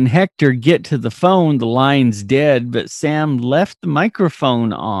Regina and Hector get to the phone, the line's dead, but Sam left the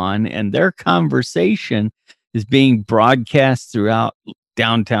microphone on, and their conversation is being broadcast throughout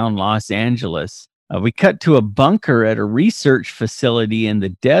downtown Los Angeles. We cut to a bunker at a research facility in the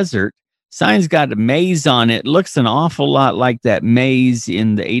desert. Sign's got a maze on it. Looks an awful lot like that maze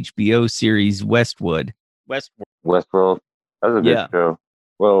in the HBO series Westworld. That was a good show.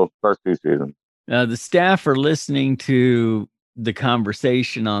 Well, first 2 seasons. The staff are listening to the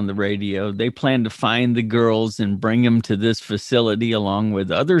conversation on the radio. They plan to find the girls and bring them to this facility along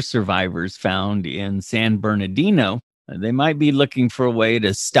with other survivors found in San Bernardino. They might be looking for a way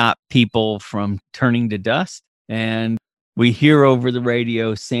to stop people from turning to dust. And we hear over the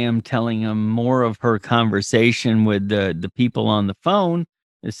radio Sam telling them more of her conversation with the people on the phone.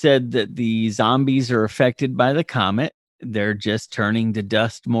 It said that the zombies are affected by the comet. They're just turning to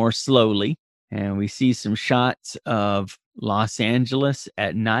dust more slowly. And we see some shots of Los Angeles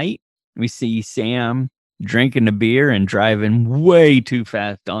at night. We see Sam drinking a beer and driving way too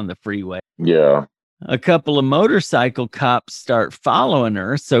fast on the freeway. Yeah. A couple of motorcycle cops start following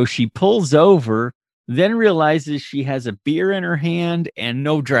her, so she pulls over, then realizes she has a beer in her hand and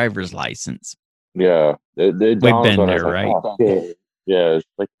no driver's license. Yeah, it We've dawns been on us there, like, right? oh, shit. Yeah, it's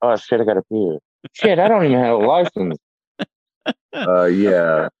like, oh shit, I got a beer. Shit, I don't even have a license.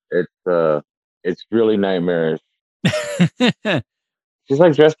 Yeah, it's really nightmarish. She's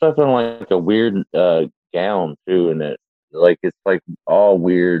like dressed up in like a weird gown too, and it like it's like all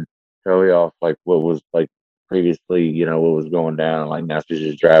weird, totally off like what was like previously, what was going down. Like now she's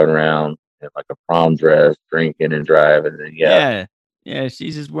just driving around in like a prom dress, drinking and driving, and Yeah,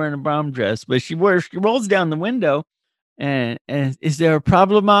 she's just wearing a prom dress, but she rolls down the window. And is there a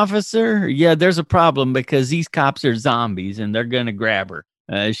problem, officer? Yeah, there's a problem because these cops are zombies and they're going to grab her.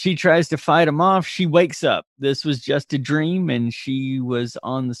 She tries to fight them off. She wakes up. This was just a dream, and she was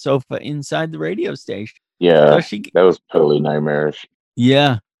on the sofa inside the radio station. Yeah, so that was totally nightmarish.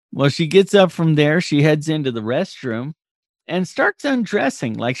 Yeah. Well, she gets up from there. She heads into the restroom and starts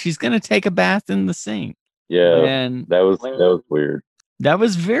undressing like she's going to take a bath in the sink. Yeah, and that was weird. That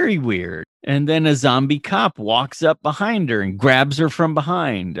was very weird. And then a zombie cop walks up behind her and grabs her from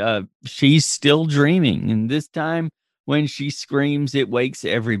behind. She's still dreaming. And this time, when she screams, it wakes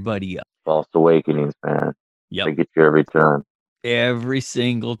everybody up. False awakenings, man. Yep. They get you every time. Every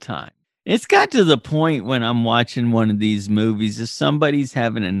single time. It's got to the point when I'm watching one of these movies, if somebody's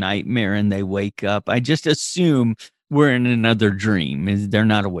having a nightmare and they wake up, I just assume we're in another dream. They're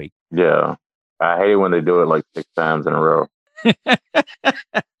not awake. Yeah. I hate it when they do it like 6 times in a row.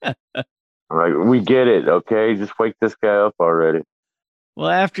 I'm like, we get it, okay? Just wake this guy up already. Well,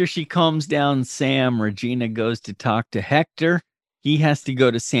 after she calms down Sam, Regina goes to talk to Hector. He has to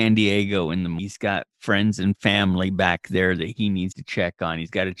go to San Diego, and he's got friends and family back there that he needs to check on. He's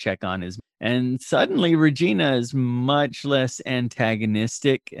got to check on his. And suddenly, Regina is much less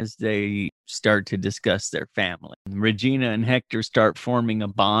antagonistic as they start to discuss their family. Regina and Hector start forming a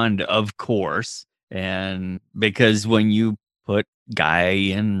bond, of course. And because when you put guy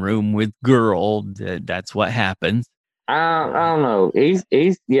in room with girl, that's what happens. I don't know. He's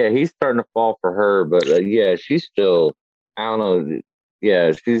starting to fall for her, but she's still. I don't know.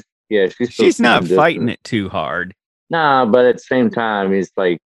 Yeah, she's not fighting it too hard. Nah, but at the same time, it's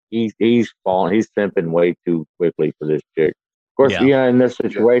like he's falling. He's simping way too quickly for this chick. Of course, in this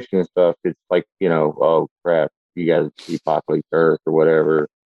situation and stuff, it's like oh crap, you guys depopulate Earth or whatever.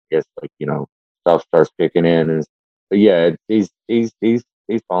 I guess stuff starts kicking in, but he's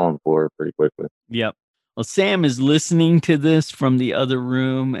falling for her pretty quickly. Yep. Well, Sam is listening to this from the other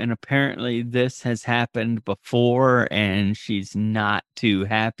room, and apparently this has happened before, and she's not too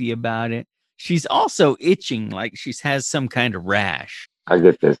happy about it. She's also itching like she has some kind of rash. I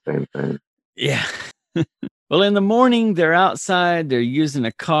get the same thing. Yeah. Well, in the morning, they're outside. They're using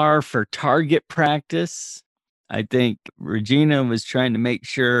a car for target practice. I think Regina was trying to make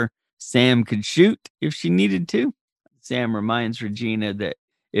sure Sam could shoot if she needed to. Sam reminds Regina that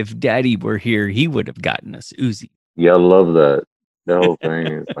if Daddy were here, he would have gotten us Uzi. Yeah, I love that. The whole thing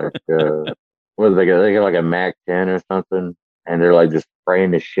is like, what is they got like a Mac 10 or something, and they're like just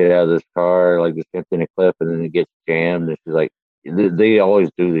spraying the shit out of this car, like just emptying a clip, and then it gets jammed. And she's like, they always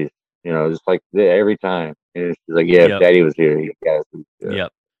do this, just like every time. And she's like, yeah, if Daddy was here, he got us Uzi.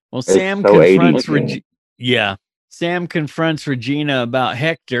 Yep. Well, Sam confronts Sam confronts Regina about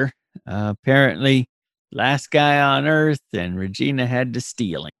Hector. Apparently, last guy on Earth, and Regina had to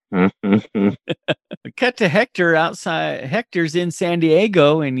steal him. Cut to Hector outside. Hector's in San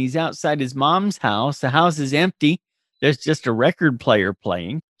Diego, and he's outside his mom's house. The house is empty. There's just a record player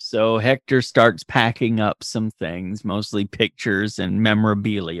playing. So Hector starts packing up some things, mostly pictures and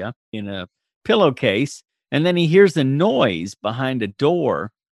memorabilia, in a pillowcase. And then he hears a noise behind a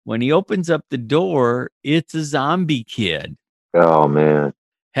door. When he opens up the door, it's a zombie kid. Oh, man.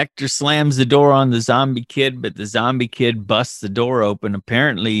 Hector slams the door on the zombie kid, but the zombie kid busts the door open.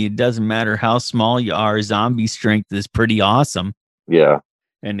 Apparently, it doesn't matter how small you are, zombie strength is pretty awesome. Yeah.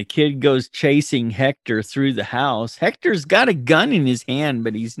 And the kid goes chasing Hector through the house. Hector's got a gun in his hand,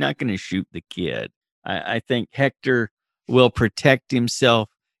 but he's not going to shoot the kid. I think Hector will protect himself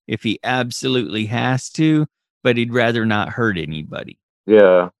if he absolutely has to, but he'd rather not hurt anybody.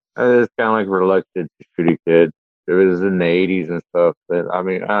 Yeah. It's kind of like reluctant to shoot a kid. It was in the 80s and stuff. But I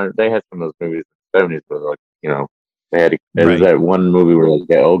mean, they had some of those movies in the 70s, but they had was that one movie where like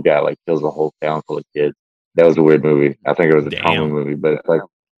that old guy like kills a whole town full of kids. That was a weird movie. I think it was a trauma movie, but it's like,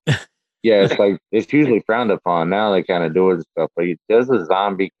 it's like it's usually frowned upon. Now they kind of do it and stuff. But there's a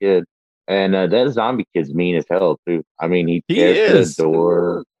zombie kid, and that zombie kid's mean as hell too. I mean, he tears the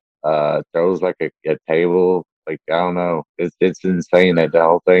door, throws like a table. Like I don't know, it's insane that the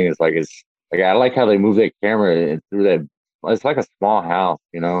whole thing is like it's Like I like how they move that camera and through that. It's like a small house,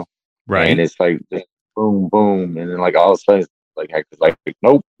 and Right. it's like just boom, boom, and then like all of a sudden, it's like Hector's like,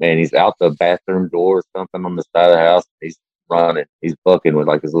 nope, man, he's out the bathroom door or something on the side of the house. He's running, he's bucking with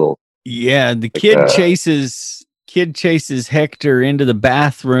like his little Yeah, the like kid chases Hector into the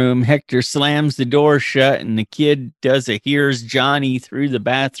bathroom. Hector slams the door shut, and the kid does a "Here's Johnny" through the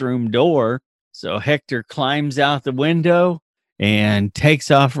bathroom door. So Hector climbs out the window and takes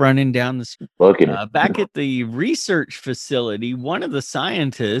off running down the street. bucking it. Back at the research facility, one of the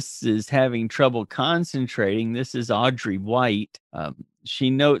scientists is having trouble concentrating. This is Audrey White. She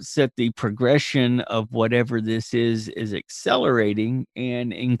notes that the progression of whatever this is accelerating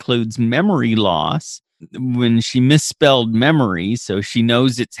and includes memory loss. When she misspelled memory, so she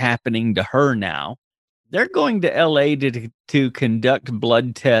knows it's happening to her now. They're going to LA to conduct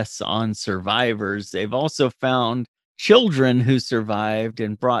blood tests on survivors. They've also found children who survived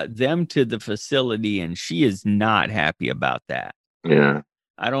and brought them to the facility, and she is not happy about that. Yeah.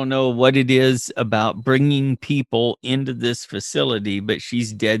 I don't know what it is about bringing people into this facility, but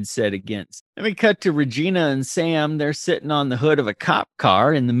she's dead set against. Then we cut to Regina and Sam. They're sitting on the hood of a cop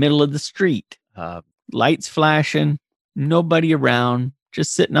car in the middle of the street. Lights flashing, nobody around,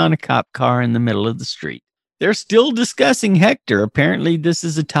 just sitting on a cop car in the middle of the street. They're still discussing Hector. Apparently, this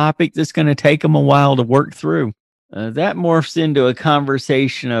is a topic that's going to take them a while to work through. That morphs into a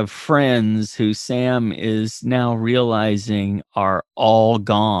conversation of friends who Sam is now realizing are all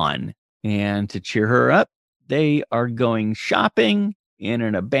gone. And to cheer her up, they are going shopping in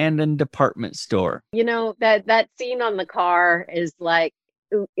an abandoned department store. That scene on the car is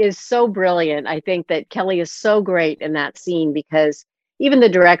so brilliant. I think that Kelly is so great in that scene because even the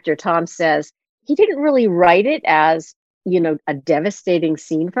director, Tom, says he didn't really write it as, a devastating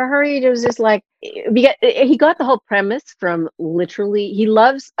scene for her. It was just like, he got the whole premise from literally, he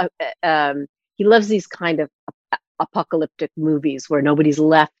loves these kind of apocalyptic movies where nobody's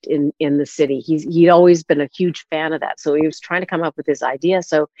left in the city. He'd always been a huge fan of that. So he was trying to come up with this idea.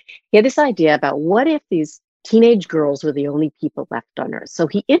 So he had this idea about what if these teenage girls were the only people left on Earth. So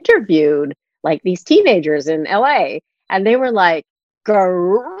he interviewed like these teenagers in LA, and they were like,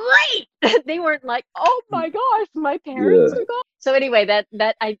 great. They weren't like, oh my gosh, my parents are gone. So anyway,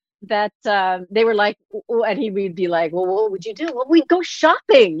 they were like, and he would be like, well, what would you do? Well, we'd go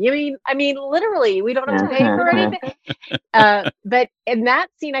shopping. I mean, literally, we don't have to pay for anything. But in that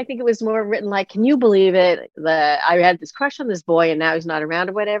scene, I think it was more written like, can you believe it? I had this crush on this boy, and now he's not around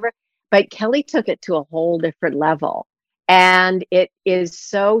or whatever. But Kelly took it to a whole different level. And it is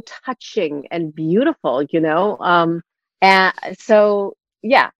so touching and beautiful, And so,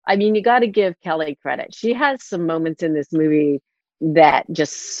 yeah, I mean, you got to give Kelly credit. She has some moments in this movie that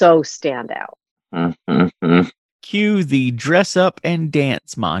just so stand out. Mm-hmm. Cue the dress up and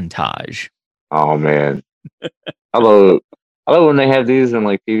dance montage. Oh man, I love when they have these in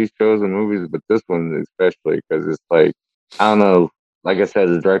like TV shows and movies, but this one especially because it's like, I don't know. Like I said,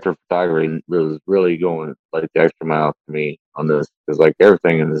 the director of photography was really going like the extra mile to me on this because like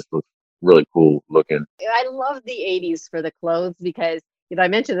everything in this looks really cool looking. I love the 80s for the clothes because I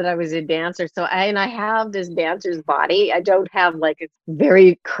mentioned that I was a dancer, so I have this dancer's body. I don't have like a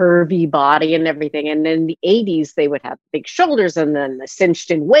very curvy body and everything. And in the 80s, they would have big shoulders and then the cinched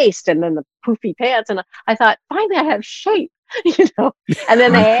in waist and then the poofy pants. And I thought, finally, I have shape, And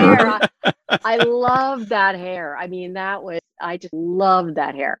then the hair, I love that hair. I mean, I just loved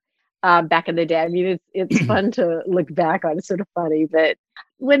that hair back in the day. I mean, it's fun to look back on. It's sort of funny, but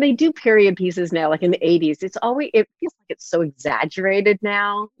when they do period pieces now, like in the 80s, it feels like it's so exaggerated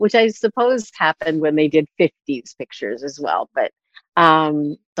now, which I suppose happened when they did 50s pictures as well. But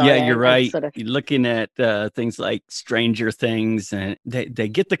yeah, you're right. You're looking at things like Stranger Things, and they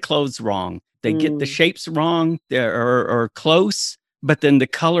get the clothes wrong. They get the shapes wrong, or close, but then the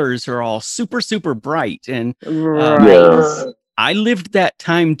colors are all super, super bright. And I lived that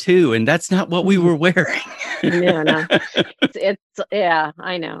time too, and that's not what we were wearing. Yeah, no.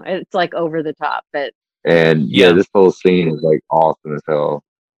 I know. It's like over the top, but this whole scene is like awesome as hell.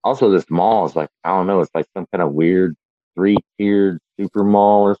 Also, this mall is like, I don't know, it's like some kind of weird 3-tiered super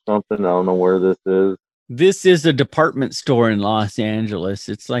mall or something. I don't know where this is. This is a department store in Los Angeles.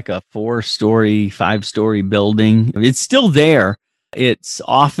 It's like a 4-story, 5-story building. It's still there. It's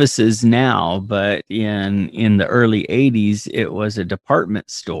offices now, but in the early 80s, it was a department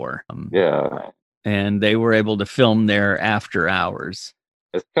store. And they were able to film there after hours.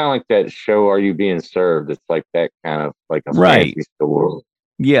 It's kind of like that show, Are You Being Served? It's like that kind of like a fancy store.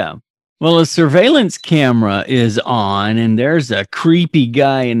 Yeah. Well, a surveillance camera is on, and there's a creepy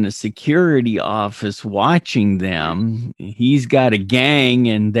guy in the security office watching them. He's got a gang,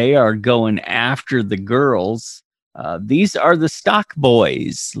 and they are going after the girls. These are the Stock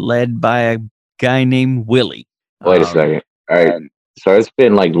Boys, led by a guy named Willie. Wait a second. All right. So it's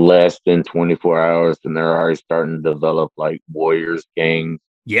been like less than 24 hours, and they're already starting to develop like warriors gangs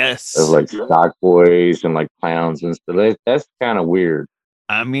Yes. of like Stock Boys and like clowns and stuff. That's kind of weird.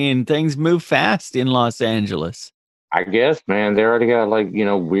 I mean, things move fast in Los Angeles. I guess, man, they already got like,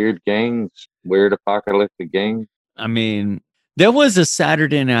 weird gangs, weird apocalyptic gangs. I mean, there was a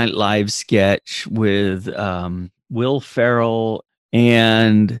Saturday Night Live sketch with Will Ferrell,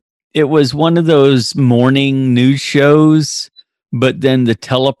 and it was one of those morning news shows, but then the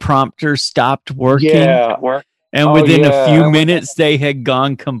teleprompter stopped working. Yeah. And within a few minutes, they had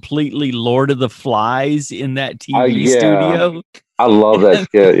gone completely Lord of the Flies in that TV studio. I love that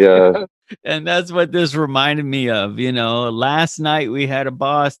skit. Yeah. And that's what this reminded me of. Last night we had a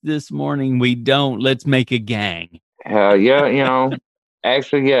boss. This morning we don't. Let's make a gang. Yeah.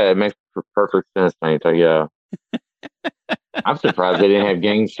 Actually, yeah, it makes perfect sense. Yeah. I'm surprised they didn't have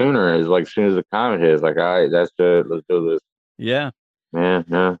gangs sooner. It's like as soon as the comet hits, like, all right, that's it. Let's do this. Yeah.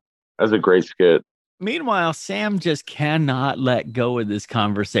 Yeah. That's a great skit. Meanwhile, Sam just cannot let go of this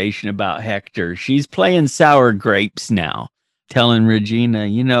conversation about Hector. She's playing sour grapes now, telling Regina,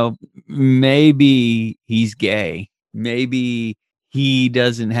 maybe he's gay. Maybe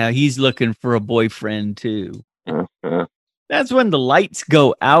he's looking for a boyfriend too. That's when the lights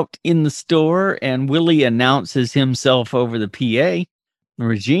go out in the store and Willie announces himself over the PA.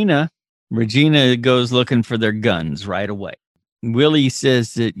 Regina goes looking for their guns right away. Willie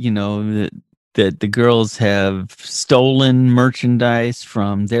says that, that the girls have stolen merchandise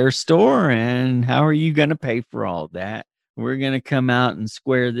from their store, and how are you going to pay for all that? We're going to come out and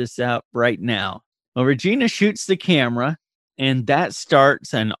square this out right now. Well, Regina shoots the camera, and that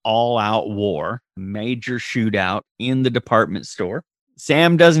starts an all-out war, major shootout in the department store.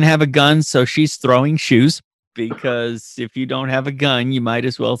 Sam doesn't have a gun, so she's throwing shoes, because if you don't have a gun, you might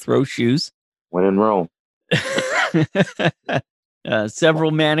as well throw shoes. When in Rome.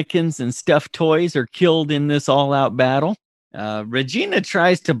 Several mannequins and stuffed toys are killed in this all-out battle. Regina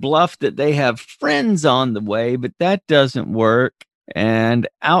tries to bluff that they have friends on the way, but that doesn't work. And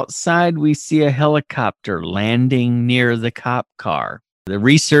outside, we see a helicopter landing near the cop car. The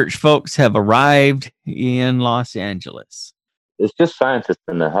research folks have arrived in Los Angeles. It's just scientists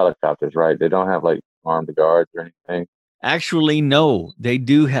in the helicopters, right? They don't have like armed guards or anything. Actually, no, they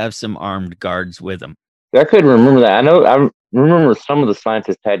do have some armed guards with them. I couldn't remember that. I remember some of the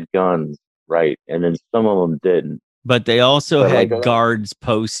scientists had guns, right? And then some of them didn't. But they also had guards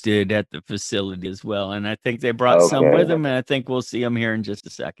posted at the facility as well. And I think they brought some with them, and I think we'll see them here in just a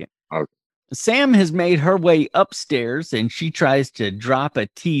second. Okay. Sam has made her way upstairs, and she tries to drop a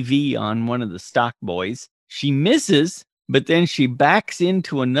TV on one of the stock boys. She misses, but then she backs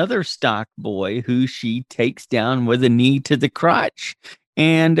into another stock boy who she takes down with a knee to the crotch.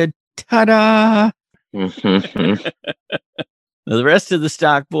 And ta-da! The rest of the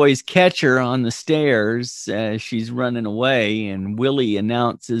stock boys catch her on the stairs as she's running away, and Willie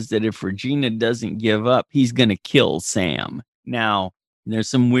announces that if Regina doesn't give up, he's going to kill Sam. Now, there's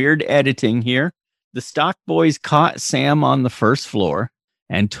some weird editing here. The stock boys caught Sam on the first floor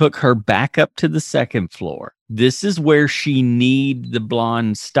and took her back up to the second floor. This is where she kneed the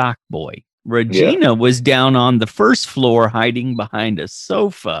blonde stock boy. Regina was down on the first floor hiding behind a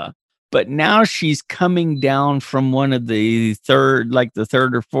sofa. But now she's coming down from one of the third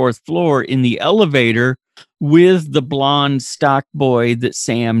or fourth floor in the elevator with the blonde stock boy that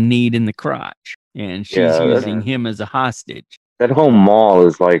Sam kneed in the crotch. And she's using him as a hostage. That whole mall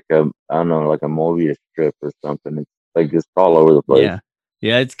is like like a Mobius strip or something. It's like just all over the place.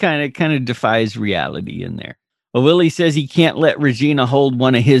 Yeah, it's kind of defies reality in there. Well, Willie says he can't let Regina hold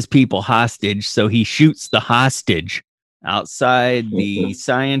one of his people hostage, so he shoots the hostage. Outside, the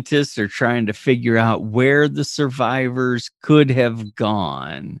scientists are trying to figure out where the survivors could have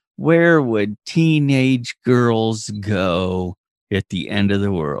gone. Where would teenage girls go at the end of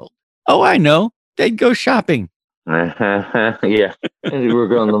the world? Oh, I know. They'd go shopping. Yeah. We're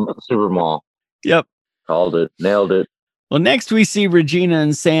going to the super mall. Yep. Called it. Nailed it. Well, next we see Regina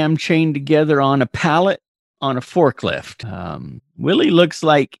and Sam chained together on a pallet on a forklift. Willie looks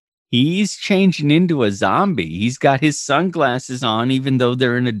like he's changing into a zombie. He's got his sunglasses on, even though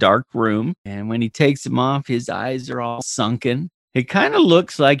they're in a dark room. And when he takes them off, his eyes are all sunken. It kind of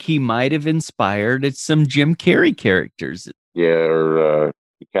looks like he might have inspired some Jim Carrey characters. Yeah, or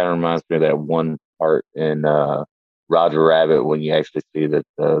it kind of reminds me of that one part in Roger Rabbit when you actually see that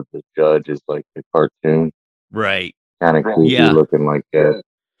the judge is like a cartoon, Right. kind of creepy Yeah. looking, like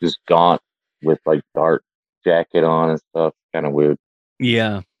just gaunt with like dark jacket on and stuff. Kind of weird.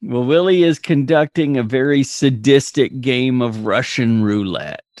 Yeah. Well, Willie is conducting a very sadistic game of Russian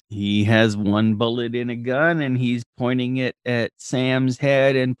roulette. He has one bullet in a gun and he's pointing it at Sam's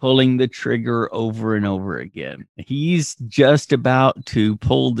head and pulling the trigger over and over again. He's just about to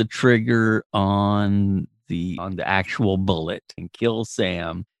pull the trigger on the actual bullet and kill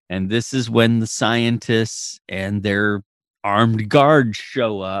Sam. And this is when the scientists and their armed guards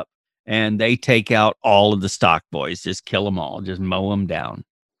show up. And they take out all of the stock boys, just kill them all, just mow them down.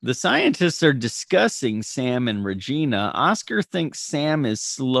 The scientists are discussing Sam and Regina. Oscar thinks Sam is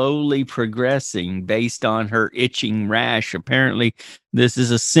slowly progressing based on her itching rash. Apparently, this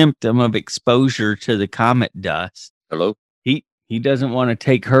is a symptom of exposure to the comet dust. Hello? He doesn't want to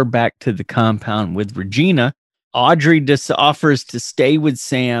take her back to the compound with Regina. Audrey just offers to stay with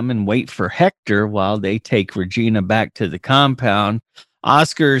Sam and wait for Hector while they take Regina back to the compound.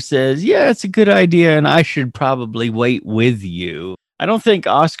 Oscar says, yeah, it's a good idea, and I should probably wait with you. I don't think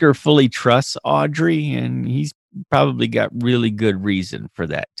Oscar fully trusts Audrey, and he's probably got really good reason for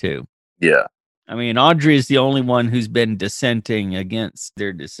that, too. Yeah. I mean, Audrey is the only one who's been dissenting against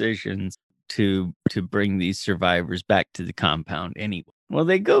their decisions to bring these survivors back to the compound anyway. Well,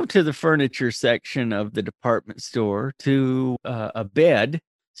 they go to the furniture section of the department store to a bed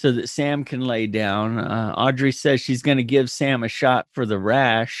so that Sam can lay down. Audrey says she's going to give Sam a shot for the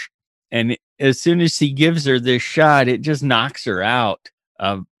rash. And as soon as she gives her this shot, it just knocks her out.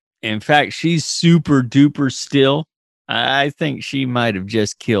 In fact, she's super duper still. I think she might have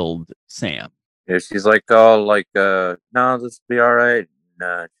just killed Sam. Yeah, she's like, oh, like, no, this will be all right.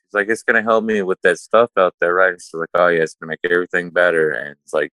 And, she's like, it's gonna help me with that stuff out there, right? And she's like, oh yeah, it's gonna make everything better. And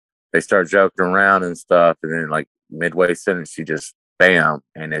it's like they start joking around and stuff, and then like midway sentence, she just bam,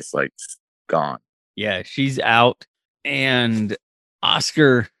 and it's like gone. Yeah, she's out. And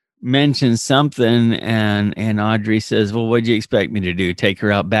Oscar mentions something, and Audrey says, well, what'd you expect me to do? Take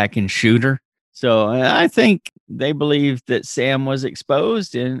her out back and shoot her? So I think they believe that Sam was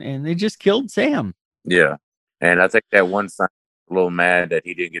exposed and they just killed Sam. Yeah. And I think that one son a little mad that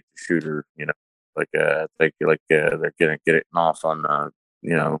he didn't get to shoot her, you know, like, I think like they're going to get it off on,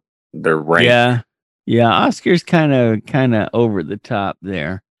 you know, their range. Yeah. Yeah. Oscar's kind of over the top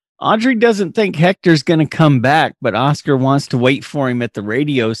there. Audrey doesn't think Hector's going to come back, but Oscar wants to wait for him at the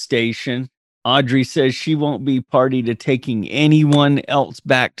radio station. Audrey says she won't be party to taking anyone else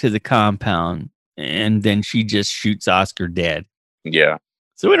back to the compound. And then she just shoots Oscar dead. Yeah.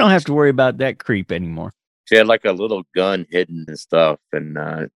 So we don't have to worry about that creep anymore. She had like a little gun hidden and stuff.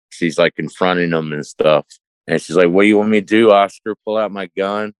 And she's like confronting them and stuff. And she's like, what do you want me to do, Oscar? Pull out my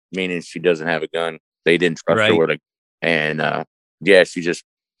gun? Meaning she doesn't have a gun. They didn't trust her with a gun. And yeah, she just,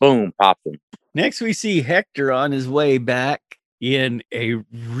 boom, popped him. Next, we see Hector on his way back in a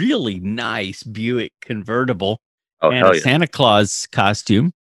really nice Buick convertible and a Santa Claus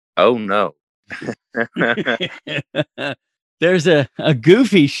costume. Oh, no. There's a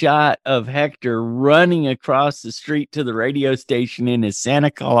goofy shot of Hector running across the street to the radio station in his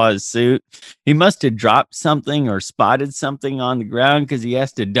Santa Claus suit. He must have dropped something or spotted something on the ground because he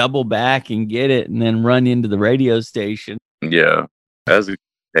has to double back and get it and then run into the radio station. Yeah, that's a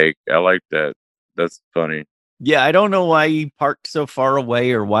take. I like that. That's funny. Yeah, I don't know why he parked so far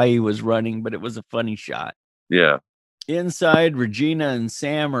away or why he was running, but it was a funny shot. Yeah. Inside, Regina and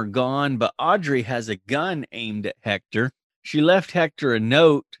Sam are gone, but Audrey has a gun aimed at Hector. She left Hector a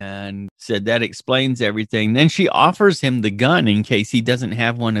note and said that explains everything. Then she offers him the gun in case he doesn't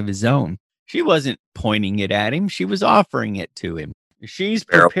have one of his own. She wasn't pointing it at him. She was offering it to him. He's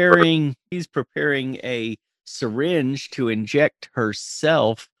preparing a syringe to inject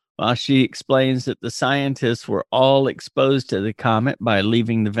herself while she explains that the scientists were all exposed to the comet by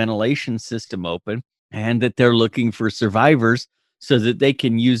leaving the ventilation system open and that they're looking for survivors so that they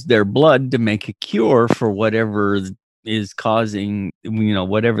can use their blood to make a cure for whatever is causing, you know,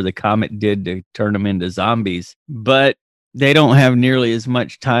 whatever the comet did to turn them into zombies. But they don't have nearly as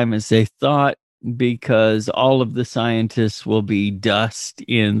much time as they thought because all of the scientists will be dust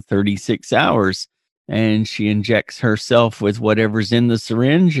in 36 hours. And she injects herself with whatever's in the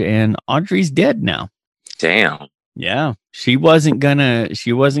syringe, and Audrey's dead now. Damn. Yeah. She wasn't gonna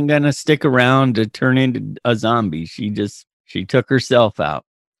stick around to turn into a zombie. She took herself out.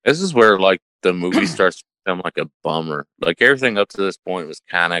 This is where like the movie starts to become like a bummer. Like everything up to this point was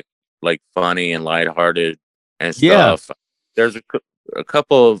kind of like funny and lighthearted and stuff. Yeah. There's a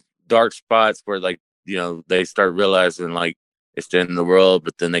couple of dark spots where like, you know, they start realizing like it's the end of the world,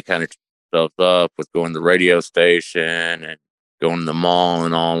 but then they kind of themselves up with going to the radio station and going to the mall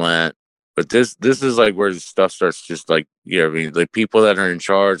and all that. But this is like where the stuff starts just like, I mean, the people that are in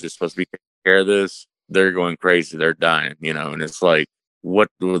charge are supposed to be taking care of this. They're going crazy. They're dying, and it's like,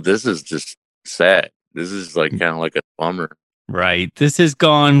 this is just sad. This is like kind of like a bummer. Right. This has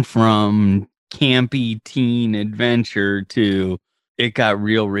gone from campy teen adventure to it got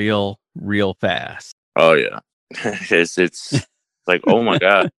real fast. Oh yeah. it's like, oh my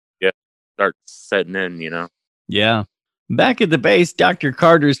God. Yeah. Start setting in, Yeah. Back at the base, Dr.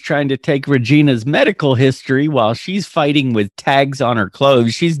 Carter's trying to take Regina's medical history while she's fighting with tags on her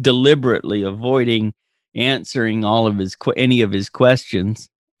clothes. She's deliberately avoiding answering any of his questions.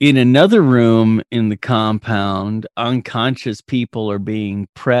 In another room in the compound, unconscious people are being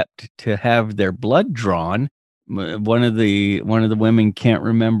prepped to have their blood drawn. One of the women can't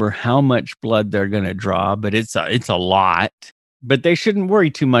remember how much blood they're going to draw, but it's a lot. But they shouldn't worry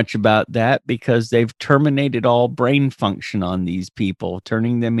too much about that because they've terminated all brain function on these people,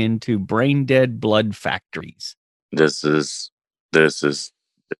 turning them into brain dead blood factories. This is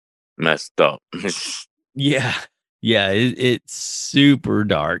messed up. Yeah. Yeah, it's super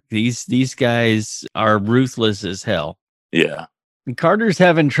dark. These guys are ruthless as hell. Yeah. And Carter's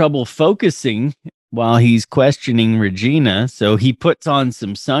having trouble focusing while he's questioning Regina, so he puts on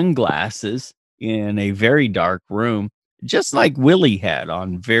some sunglasses in a very dark room, just like Willie had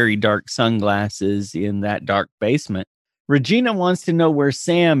on very dark sunglasses in that dark basement. Regina wants to know where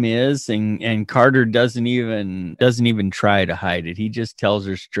Sam is, and Carter doesn't even try to hide it. He just tells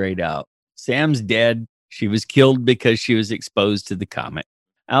her straight out. Sam's dead. She was killed because she was exposed to the comet.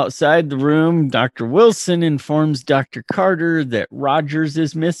 Outside the room, Dr. Wilson informs Dr. Carter that Rogers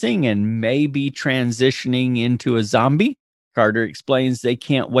is missing and may be transitioning into a zombie. Carter explains they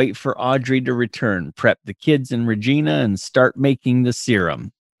can't wait for Audrey to return, prep the kids and Regina, and start making the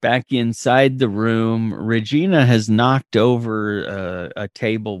serum. Back inside the room, Regina has knocked over a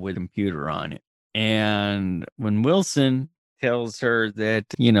table with a computer on it. And when Wilson tells her that,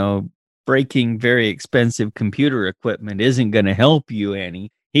 breaking very expensive computer equipment isn't going to help you any,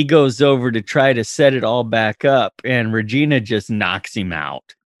 he goes over to try to set it all back up, and Regina just knocks him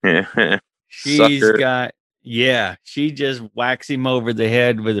out. She just whacks him over the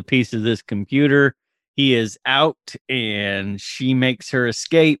head with a piece of this computer. He is out, and she makes her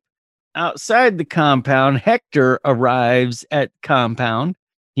escape. Outside the compound, Hector arrives at the compound.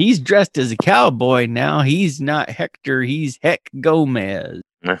 He's dressed as a cowboy now. He's not Hector, he's Heck Gomez.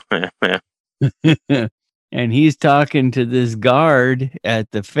 And he's talking to this guard at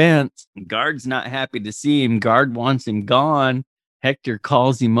the fence. Guard's not happy to see him. Guard wants him gone. Hector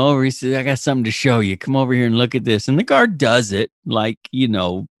calls him over. He says, I got something to show you. Come over here and look at this. And the guard does it like,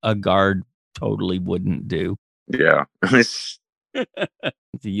 a guard totally wouldn't do. Yeah.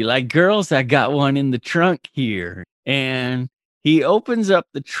 Do you like girls? I got one in the trunk here. And he opens up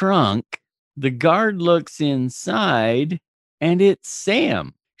the trunk. The guard looks inside, and it's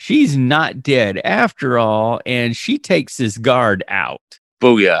Sam. She's not dead after all, and she takes this guard out.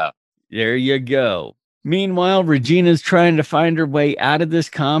 Booyah. There you go. Meanwhile, Regina's trying to find her way out of this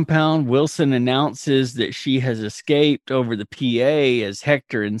compound. Wilson announces that she has escaped over the PA as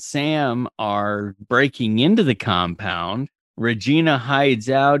Hector and Sam are breaking into the compound. Regina hides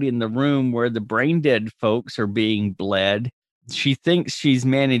out in the room where the brain dead folks are being bled. She thinks she's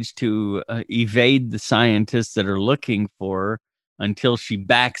managed to evade the scientists that are looking for her until she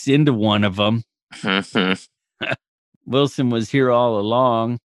backs into one of them. Wilson was here all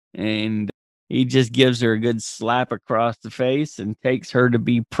along, and he just gives her a good slap across the face and takes her to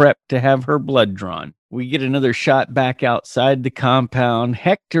be prepped to have her blood drawn. We get another shot back outside the compound.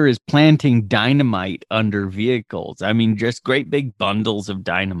 Hector is planting dynamite under vehicles. I mean, just great big bundles of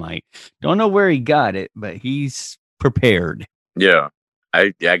dynamite. Don't know where he got it, but he's prepared. Yeah.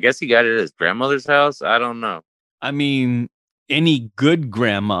 I guess he got it at his grandmother's house. I don't know. I mean, any good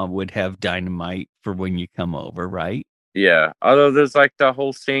grandma would have dynamite for when you come over, right? Yeah. Although there's like the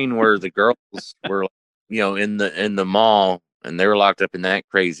whole scene where the girls were, in the mall and they were locked up in that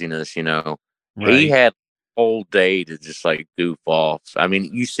craziness, Right. He had a whole day to just like goof off. I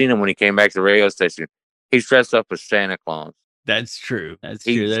mean, you seen him when he came back to the radio station. He's dressed up as Santa Claus. That's true.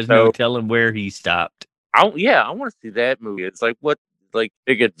 There's no telling where he stopped. I want to see that movie. It's like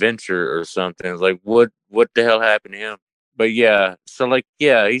Big Adventure or something. It's like what the hell happened to him? But yeah, so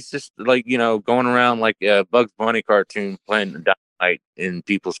he's just going around like a Bugs Bunny cartoon playing dynamite in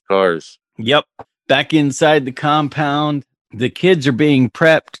people's cars. Yep. Back inside the compound, the kids are being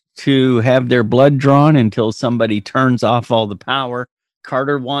prepped to have their blood drawn until somebody turns off all the power.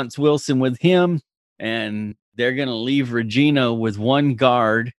 Carter wants Wilson with him, and they're going to leave Regina with one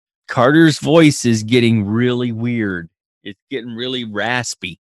guard. Carter's voice is getting really weird. It's getting really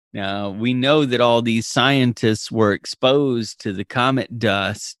raspy. Now, we know that all these scientists were exposed to the comet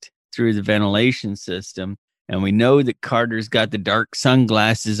dust through the ventilation system. And we know that Carter's got the dark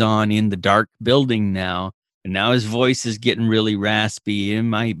sunglasses on in the dark building now. And now his voice is getting really raspy. It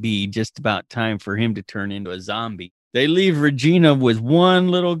might be just about time for him to turn into a zombie. They leave Regina with one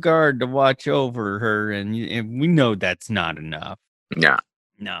little guard to watch over her. And we know that's not enough. Yeah.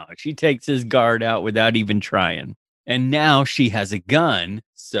 No, she takes his guard out without even trying. And now she has a gun,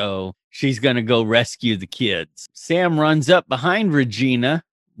 so she's going to go rescue the kids. Sam runs up behind Regina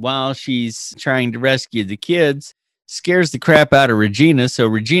while she's trying to rescue the kids, scares the crap out of Regina, so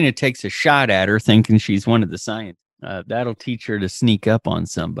Regina takes a shot at her thinking she's one of the scientists. That'll teach her to sneak up on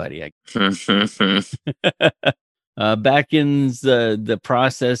somebody. Back in the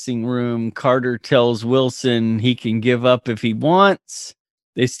processing room, Carter tells Wilson he can give up if he wants.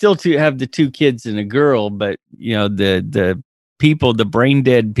 They still have the two kids and a girl, but the people, the brain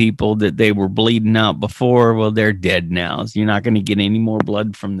dead people that they were bleeding out before, well, they're dead now. So you're not going to get any more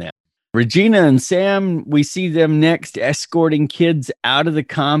blood from them. Regina and Sam, we see them next escorting kids out of the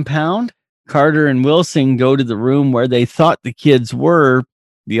compound. Carter and Wilson go to the room where they thought the kids were.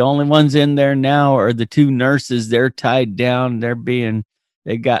 The only ones in there now are the two nurses. They're tied down.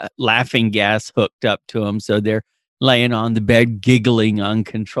 They got laughing gas hooked up to them. So they're laying on the bed, giggling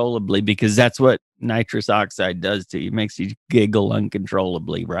uncontrollably, because that's what nitrous oxide does to you. It makes you giggle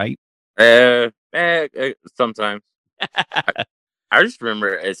uncontrollably, right? Sometimes. I just remember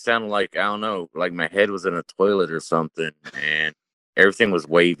it sounded like, I don't know, like my head was in a toilet or something, and everything was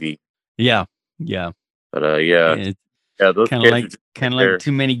wavy. Yeah. But yeah, those kind of like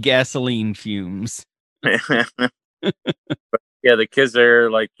too many gasoline fumes. Yeah, the kids there,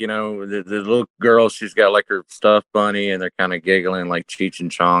 like, the little girl, she's got like her stuffed bunny, and they're kind of giggling like Cheech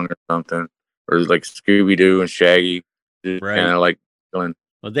and Chong or something, or like Scooby Doo and Shaggy, just right? Kind of like giggling.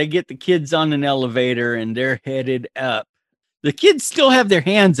 Well, they get the kids on an elevator and they're headed up. The kids still have their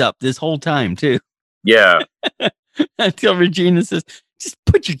hands up this whole time too. Yeah. Until Regina says, "Just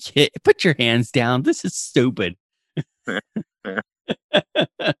put your hands down. This is stupid."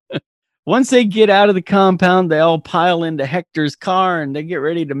 Once they get out of the compound, they all pile into Hector's car and they get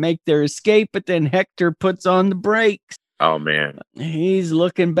ready to make their escape. But then Hector puts on the brakes. Oh, man. He's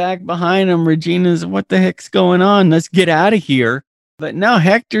looking back behind him. Regina's, "What the heck's going on? Let's get out of here." But now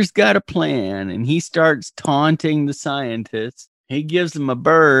Hector's got a plan and he starts taunting the scientists. He gives them a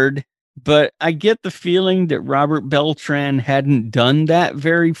bird. But I get the feeling that Robert Beltran hadn't done that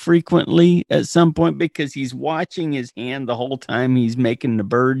very frequently at some point, because he's watching his hand the whole time he's making the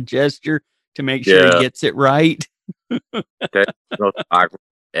bird gesture to make sure he gets it right. That's the most awkward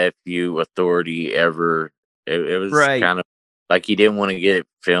FU authority ever. It was kind of like he didn't want to get it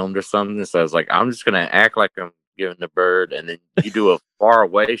filmed or something. So I was like, I'm just going to act like I'm giving the bird. And then you do a far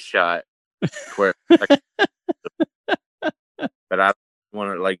away shot where, but I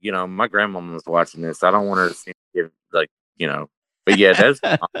want to, like, my grandmama was watching this. I don't want her to see it, like, but yeah, that's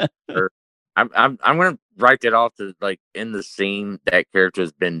I'm gonna write that off to, like, in the scene that character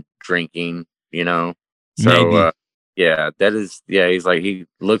has been drinking, so yeah, that is, he's like, he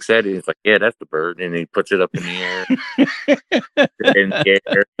looks at it, he's like, yeah, that's the bird, and he puts it up in the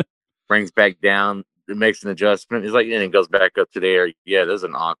air brings back down, it makes an adjustment, he's like, and it goes back up to the air. Yeah, there's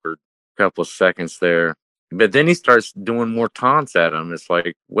an awkward couple of seconds there. But then he starts doing more taunts at him. It's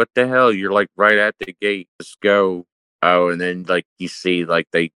like, what the hell? You're like right at the gate. Just go. Oh, and then like you see, like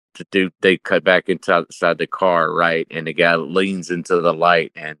they cut back inside the car, right? And the guy leans into the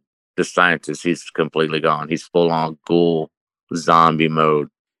light, and the scientist, he's completely gone. He's full on ghoul zombie mode.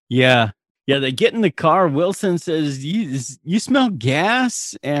 Yeah. They get in the car. Wilson says, "You smell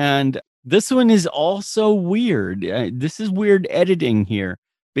gas," and this one is also weird. This is weird editing here,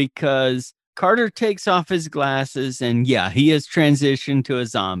 because Carter takes off his glasses and he has transitioned to a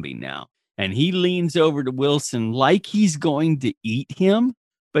zombie now. And he leans over to Wilson like he's going to eat him.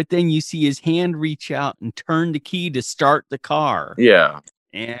 But then you see his hand reach out and turn the key to start the car. Yeah.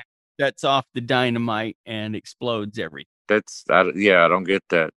 And sets off the dynamite and explodes everything. I don't get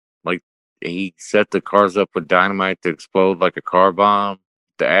that. Like, he set the cars up with dynamite to explode like a car bomb.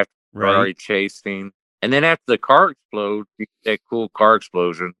 The after already chasing. And then after the car explodes, you get that cool car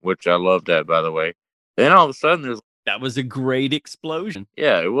explosion, which I love that, by the way. Then all of a sudden, that was a great explosion.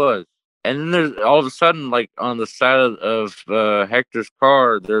 Yeah, it was. And then there's all of a sudden, like on the side of Hector's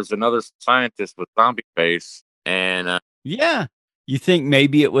car, there's another scientist with zombie face. And you think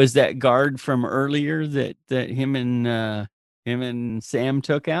maybe it was that guard from earlier that him and him and Sam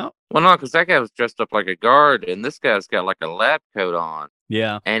took out? Well, no, because that guy was dressed up like a guard, and this guy's got like a lab coat on.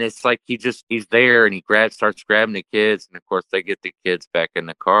 Yeah. And it's like he's there, and he starts grabbing the kids, and of course they get the kids back in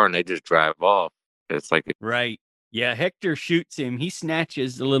the car, and they just drive off. It's like right. Yeah, Hector shoots him. He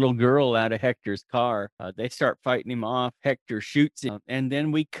snatches the little girl out of Hector's car. They start fighting him off. Hector shoots him. And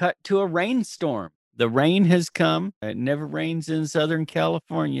then we cut to a rainstorm. The rain has come. It never rains in Southern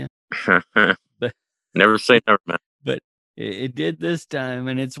California. But never say never, man. But it did this time,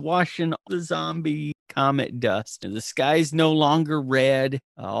 and it's washing the zombie comet dust. And the sky's no longer red.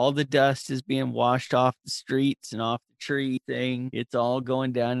 All the dust is being washed off the streets and off the tree thing. It's all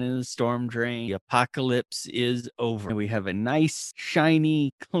going down in the storm drain. The apocalypse is over. And we have a nice,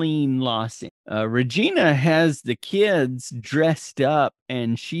 shiny, clean Los Angeles. Regina has the kids dressed up,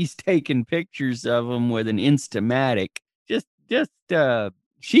 and she's taking pictures of them with an Instamatic.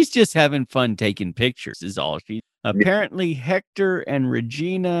 She's just having fun taking pictures is all she. Apparently, Hector and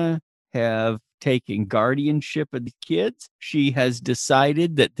Regina have taken guardianship of the kids. She has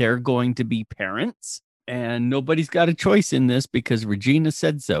decided that they're going to be parents, and nobody's got a choice in this because Regina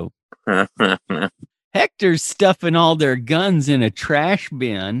said so. Hector's stuffing all their guns in a trash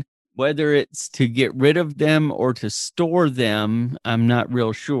bin. Whether it's to get rid of them or to store them, I'm not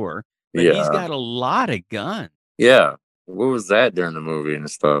real sure. But he's got a lot of guns. Yeah. What was that during the movie and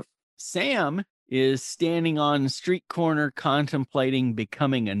stuff? Sam is standing on the street corner contemplating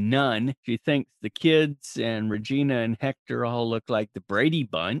becoming a nun. She thinks the kids and Regina and Hector all look like the Brady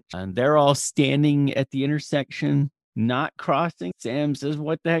Bunch, and they're all standing at the intersection, not crossing. Sam says,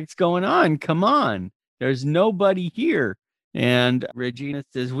 "What the heck's going on? Come on. There's nobody here." And Regina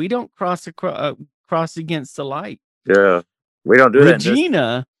says, "We don't cross against the light." Yeah, we don't do that.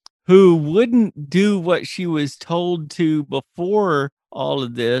 Regina, who wouldn't do what she was told to before all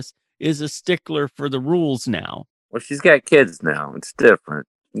of this, is a stickler for the rules now. Well, she's got kids now. It's different.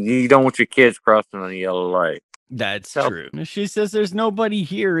 You don't want your kids crossing on a yellow light. That's true. She says there's nobody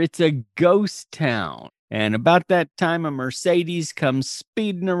here. It's a ghost town. And about that time, a Mercedes comes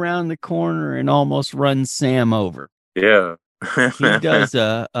speeding around the corner and almost runs Sam over. Yeah. He does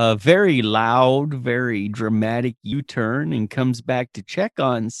a very loud, very dramatic U-turn and comes back to check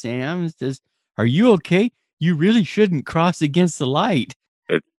on Sam and says, "Are you okay? You really shouldn't cross against the light."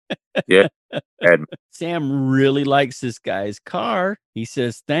 Yeah. Sam really likes this guy's car. He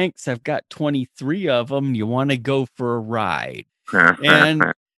says, "Thanks, I've got 23 of them. You want to go for a ride?"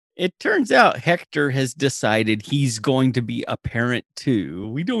 And it turns out Hector has decided he's going to be a parent too.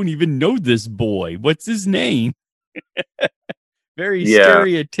 We don't even know this boy. What's his name? Very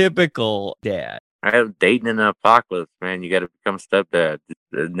stereotypical dad. I have dating in the apocalypse, man. You got to become stepdad. It's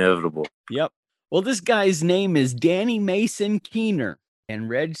inevitable. Yep. Well, this guy's name is Danny Mason Keener. And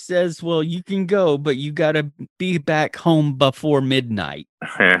Reg says, "Well, you can go, but you got to be back home before midnight."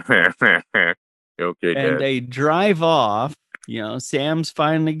 Okay, and Dad. They drive off. Sam's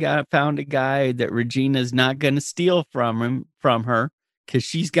finally found a guy that Regina's not going to steal from her because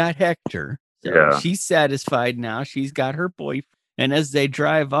she's got Hector. So she's satisfied now. She's got her boyfriend. And as they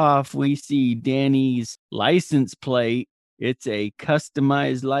drive off, we see Danny's license plate. It's a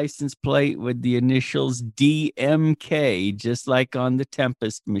customized license plate with the initials DMK, just like on the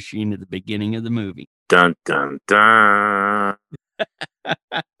Tempest machine at the beginning of the movie. Dun, dun, dun.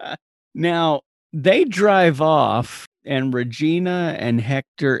 Now, they drive off, and Regina and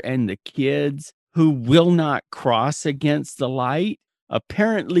Hector and the kids, who will not cross against the light,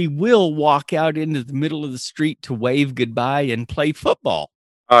 apparently will walk out into the middle of the street to wave goodbye and play football.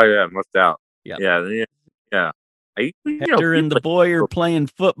 Oh, yeah, must out. Yep. Yeah. Hector and the boy are playing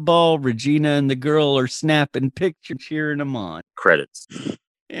football. Regina and the girl are snapping pictures, cheering them on. Credits.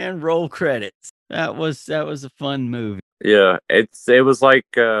 And roll credits. That was a fun movie. Yeah, it was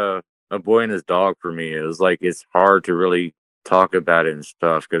like A Boy and His Dog for me. It was like it's hard to really talk about it and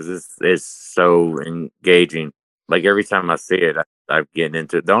stuff because it's so engaging. Like every time I see it, I'm getting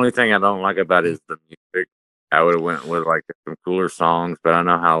into it. The only thing I don't like about it is the music. I would have went with like some cooler songs, but I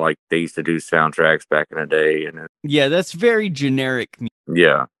know how like they used to do soundtracks back in the day, and that's very generic.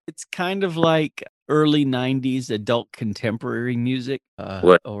 Yeah, it's kind of like early '90s adult contemporary music,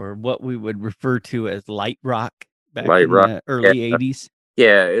 or what we would refer to as light rock back in the early '80s.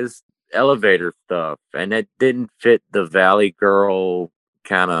 Yeah, it's elevator stuff, and it didn't fit the Valley Girl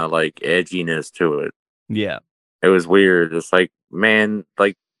kind of like edginess to it. Yeah, it was weird. It's like, man,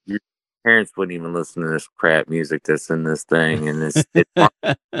 like. Parents wouldn't even listen to this crap music that's in this thing, and it's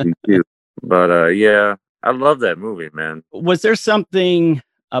cute. But I love that movie, man. Was there something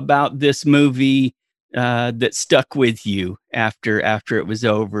about this movie that stuck with you after it was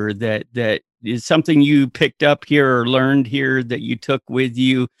over that is something you picked up here or learned here that you took with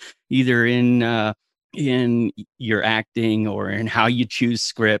you, either in your acting or in how you choose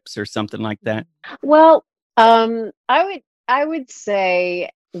scripts or something like that? Well, I would say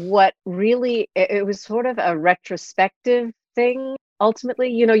what really it was sort of a retrospective thing. Ultimately,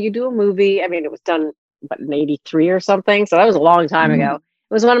 you do a movie. I mean, it was done in '83 or something, so that was a long time ago.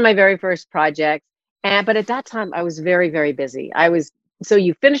 It was one of my very first projects, but at that time I was very, very busy. So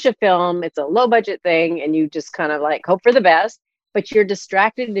you finish a film, it's a low budget thing, and you just kind of like hope for the best, but you're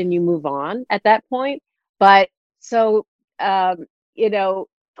distracted and you move on at that point. But so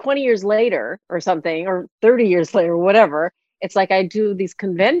 20 years later or something, or 30 years later, whatever, it's like I do these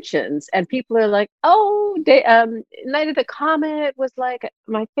conventions and people are like, oh, Night of the Comet was like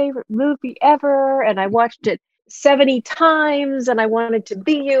my favorite movie ever. And I watched it 70 times and I wanted to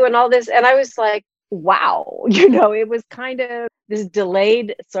be you and all this. And I was like, wow, it was kind of this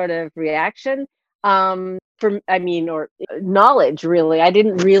delayed sort of reaction. Or knowledge, really. I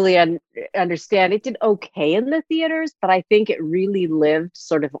didn't really understand. It did okay in the theaters, but I think it really lived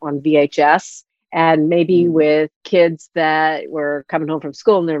sort of on VHS and maybe with kids that were coming home from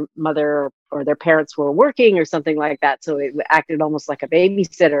school and their mother or their parents were working or something like that. So it acted almost like a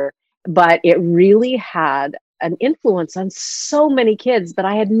babysitter, but it really had an influence on so many kids that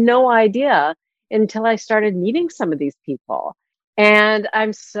I had no idea until I started meeting some of these people. And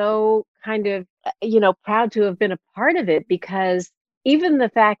I'm so kind of, proud to have been a part of it, because even the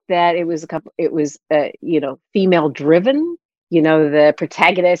fact that it was female driven, the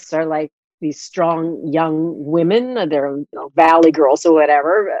protagonists are like these strong young women, they're valley girls or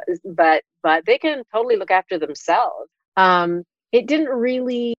whatever, but they can totally look after themselves. It didn't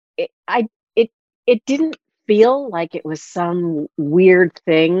really, it didn't feel like it was some weird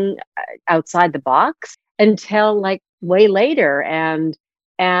thing outside the box until like way later. And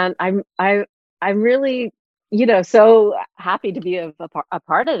I'm really, so happy to be a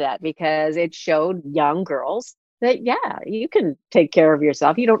part of that, because it showed young girls that, yeah, you can take care of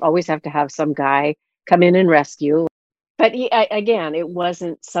yourself. You don't always have to have some guy come in and rescue. But again, it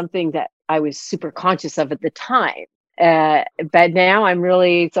wasn't something that I was super conscious of at the time. But now I'm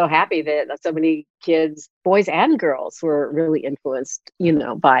really so happy that so many kids, boys and girls, were really influenced,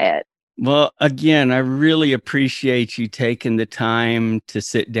 by it. Well, again, I really appreciate you taking the time to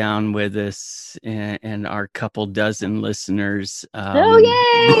sit down with us and our couple dozen listeners.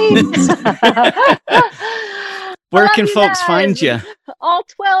 Yay! Where can folks find you? All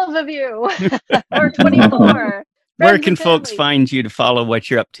 12 of you, or 24. Where can folks find you to follow what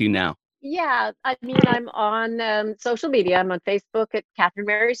you're up to now? Yeah, I mean, I'm on social media. I'm on Facebook at Catherine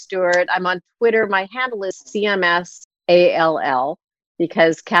Mary Stewart. I'm on Twitter. My handle is CMSALL.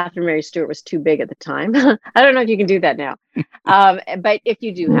 Because Catherine Mary Stewart was too big at the time. I don't know if you can do that now. But if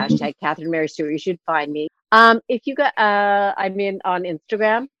you do hashtag Catherine Mary Stewart, you should find me. If you got, I'm on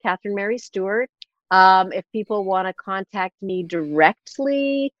Instagram, Catherine Mary Stewart. If people want to contact me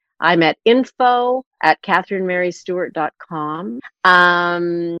directly, I'm at info@catherinemarystewart.com.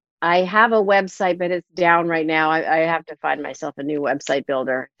 I have a website, but it's down right now. I have to find myself a new website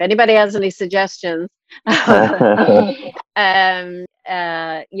builder. If anybody has any suggestions. But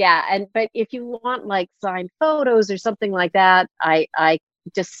if you want like signed photos or something like that, I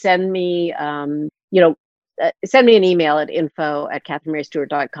just send me send me an email at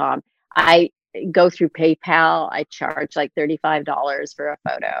info@catherinemarystewart.com. I go through PayPal. I charge like $35 for a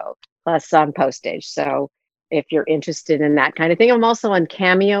photo plus some postage. So if you're interested in that kind of thing, I'm also on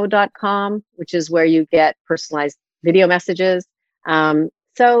cameo.com, which is where you get personalized video messages.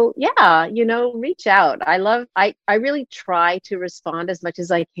 So yeah, reach out. I really try to respond as much as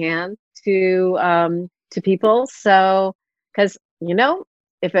I can to people. So, because,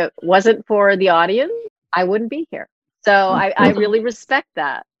 if it wasn't for the audience, I wouldn't be here. So I really respect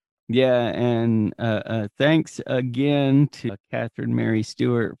that. Yeah, and thanks again to Catherine Mary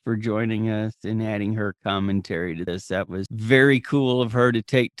Stewart for joining us and adding her commentary to this. That was very cool of her to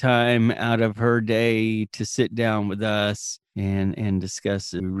take time out of her day to sit down with us and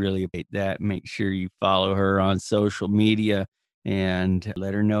discuss it. We really appreciate that. Make sure you follow her on social media and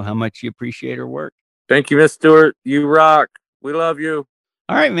let her know how much you appreciate her work. Thank you, Miss Stewart. You rock. We love you.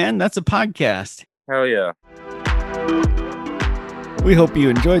 All right, man. That's a podcast. Hell yeah. We hope you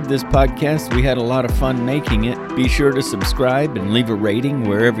enjoyed this podcast. We had a lot of fun making it. Be sure to subscribe and leave a rating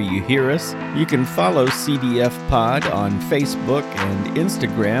wherever you hear us. You can follow CDF Pod on Facebook and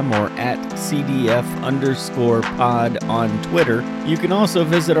Instagram, or at CDF_pod on Twitter. You can also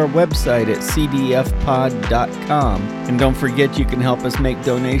visit our website at cdfpod.com. And don't forget you can help us make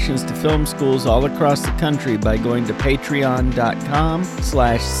donations to film schools all across the country by going to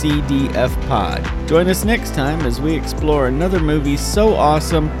patreon.com/cdfpod. Join us next time as we explore another movie so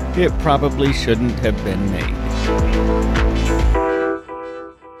awesome it probably shouldn't have been made.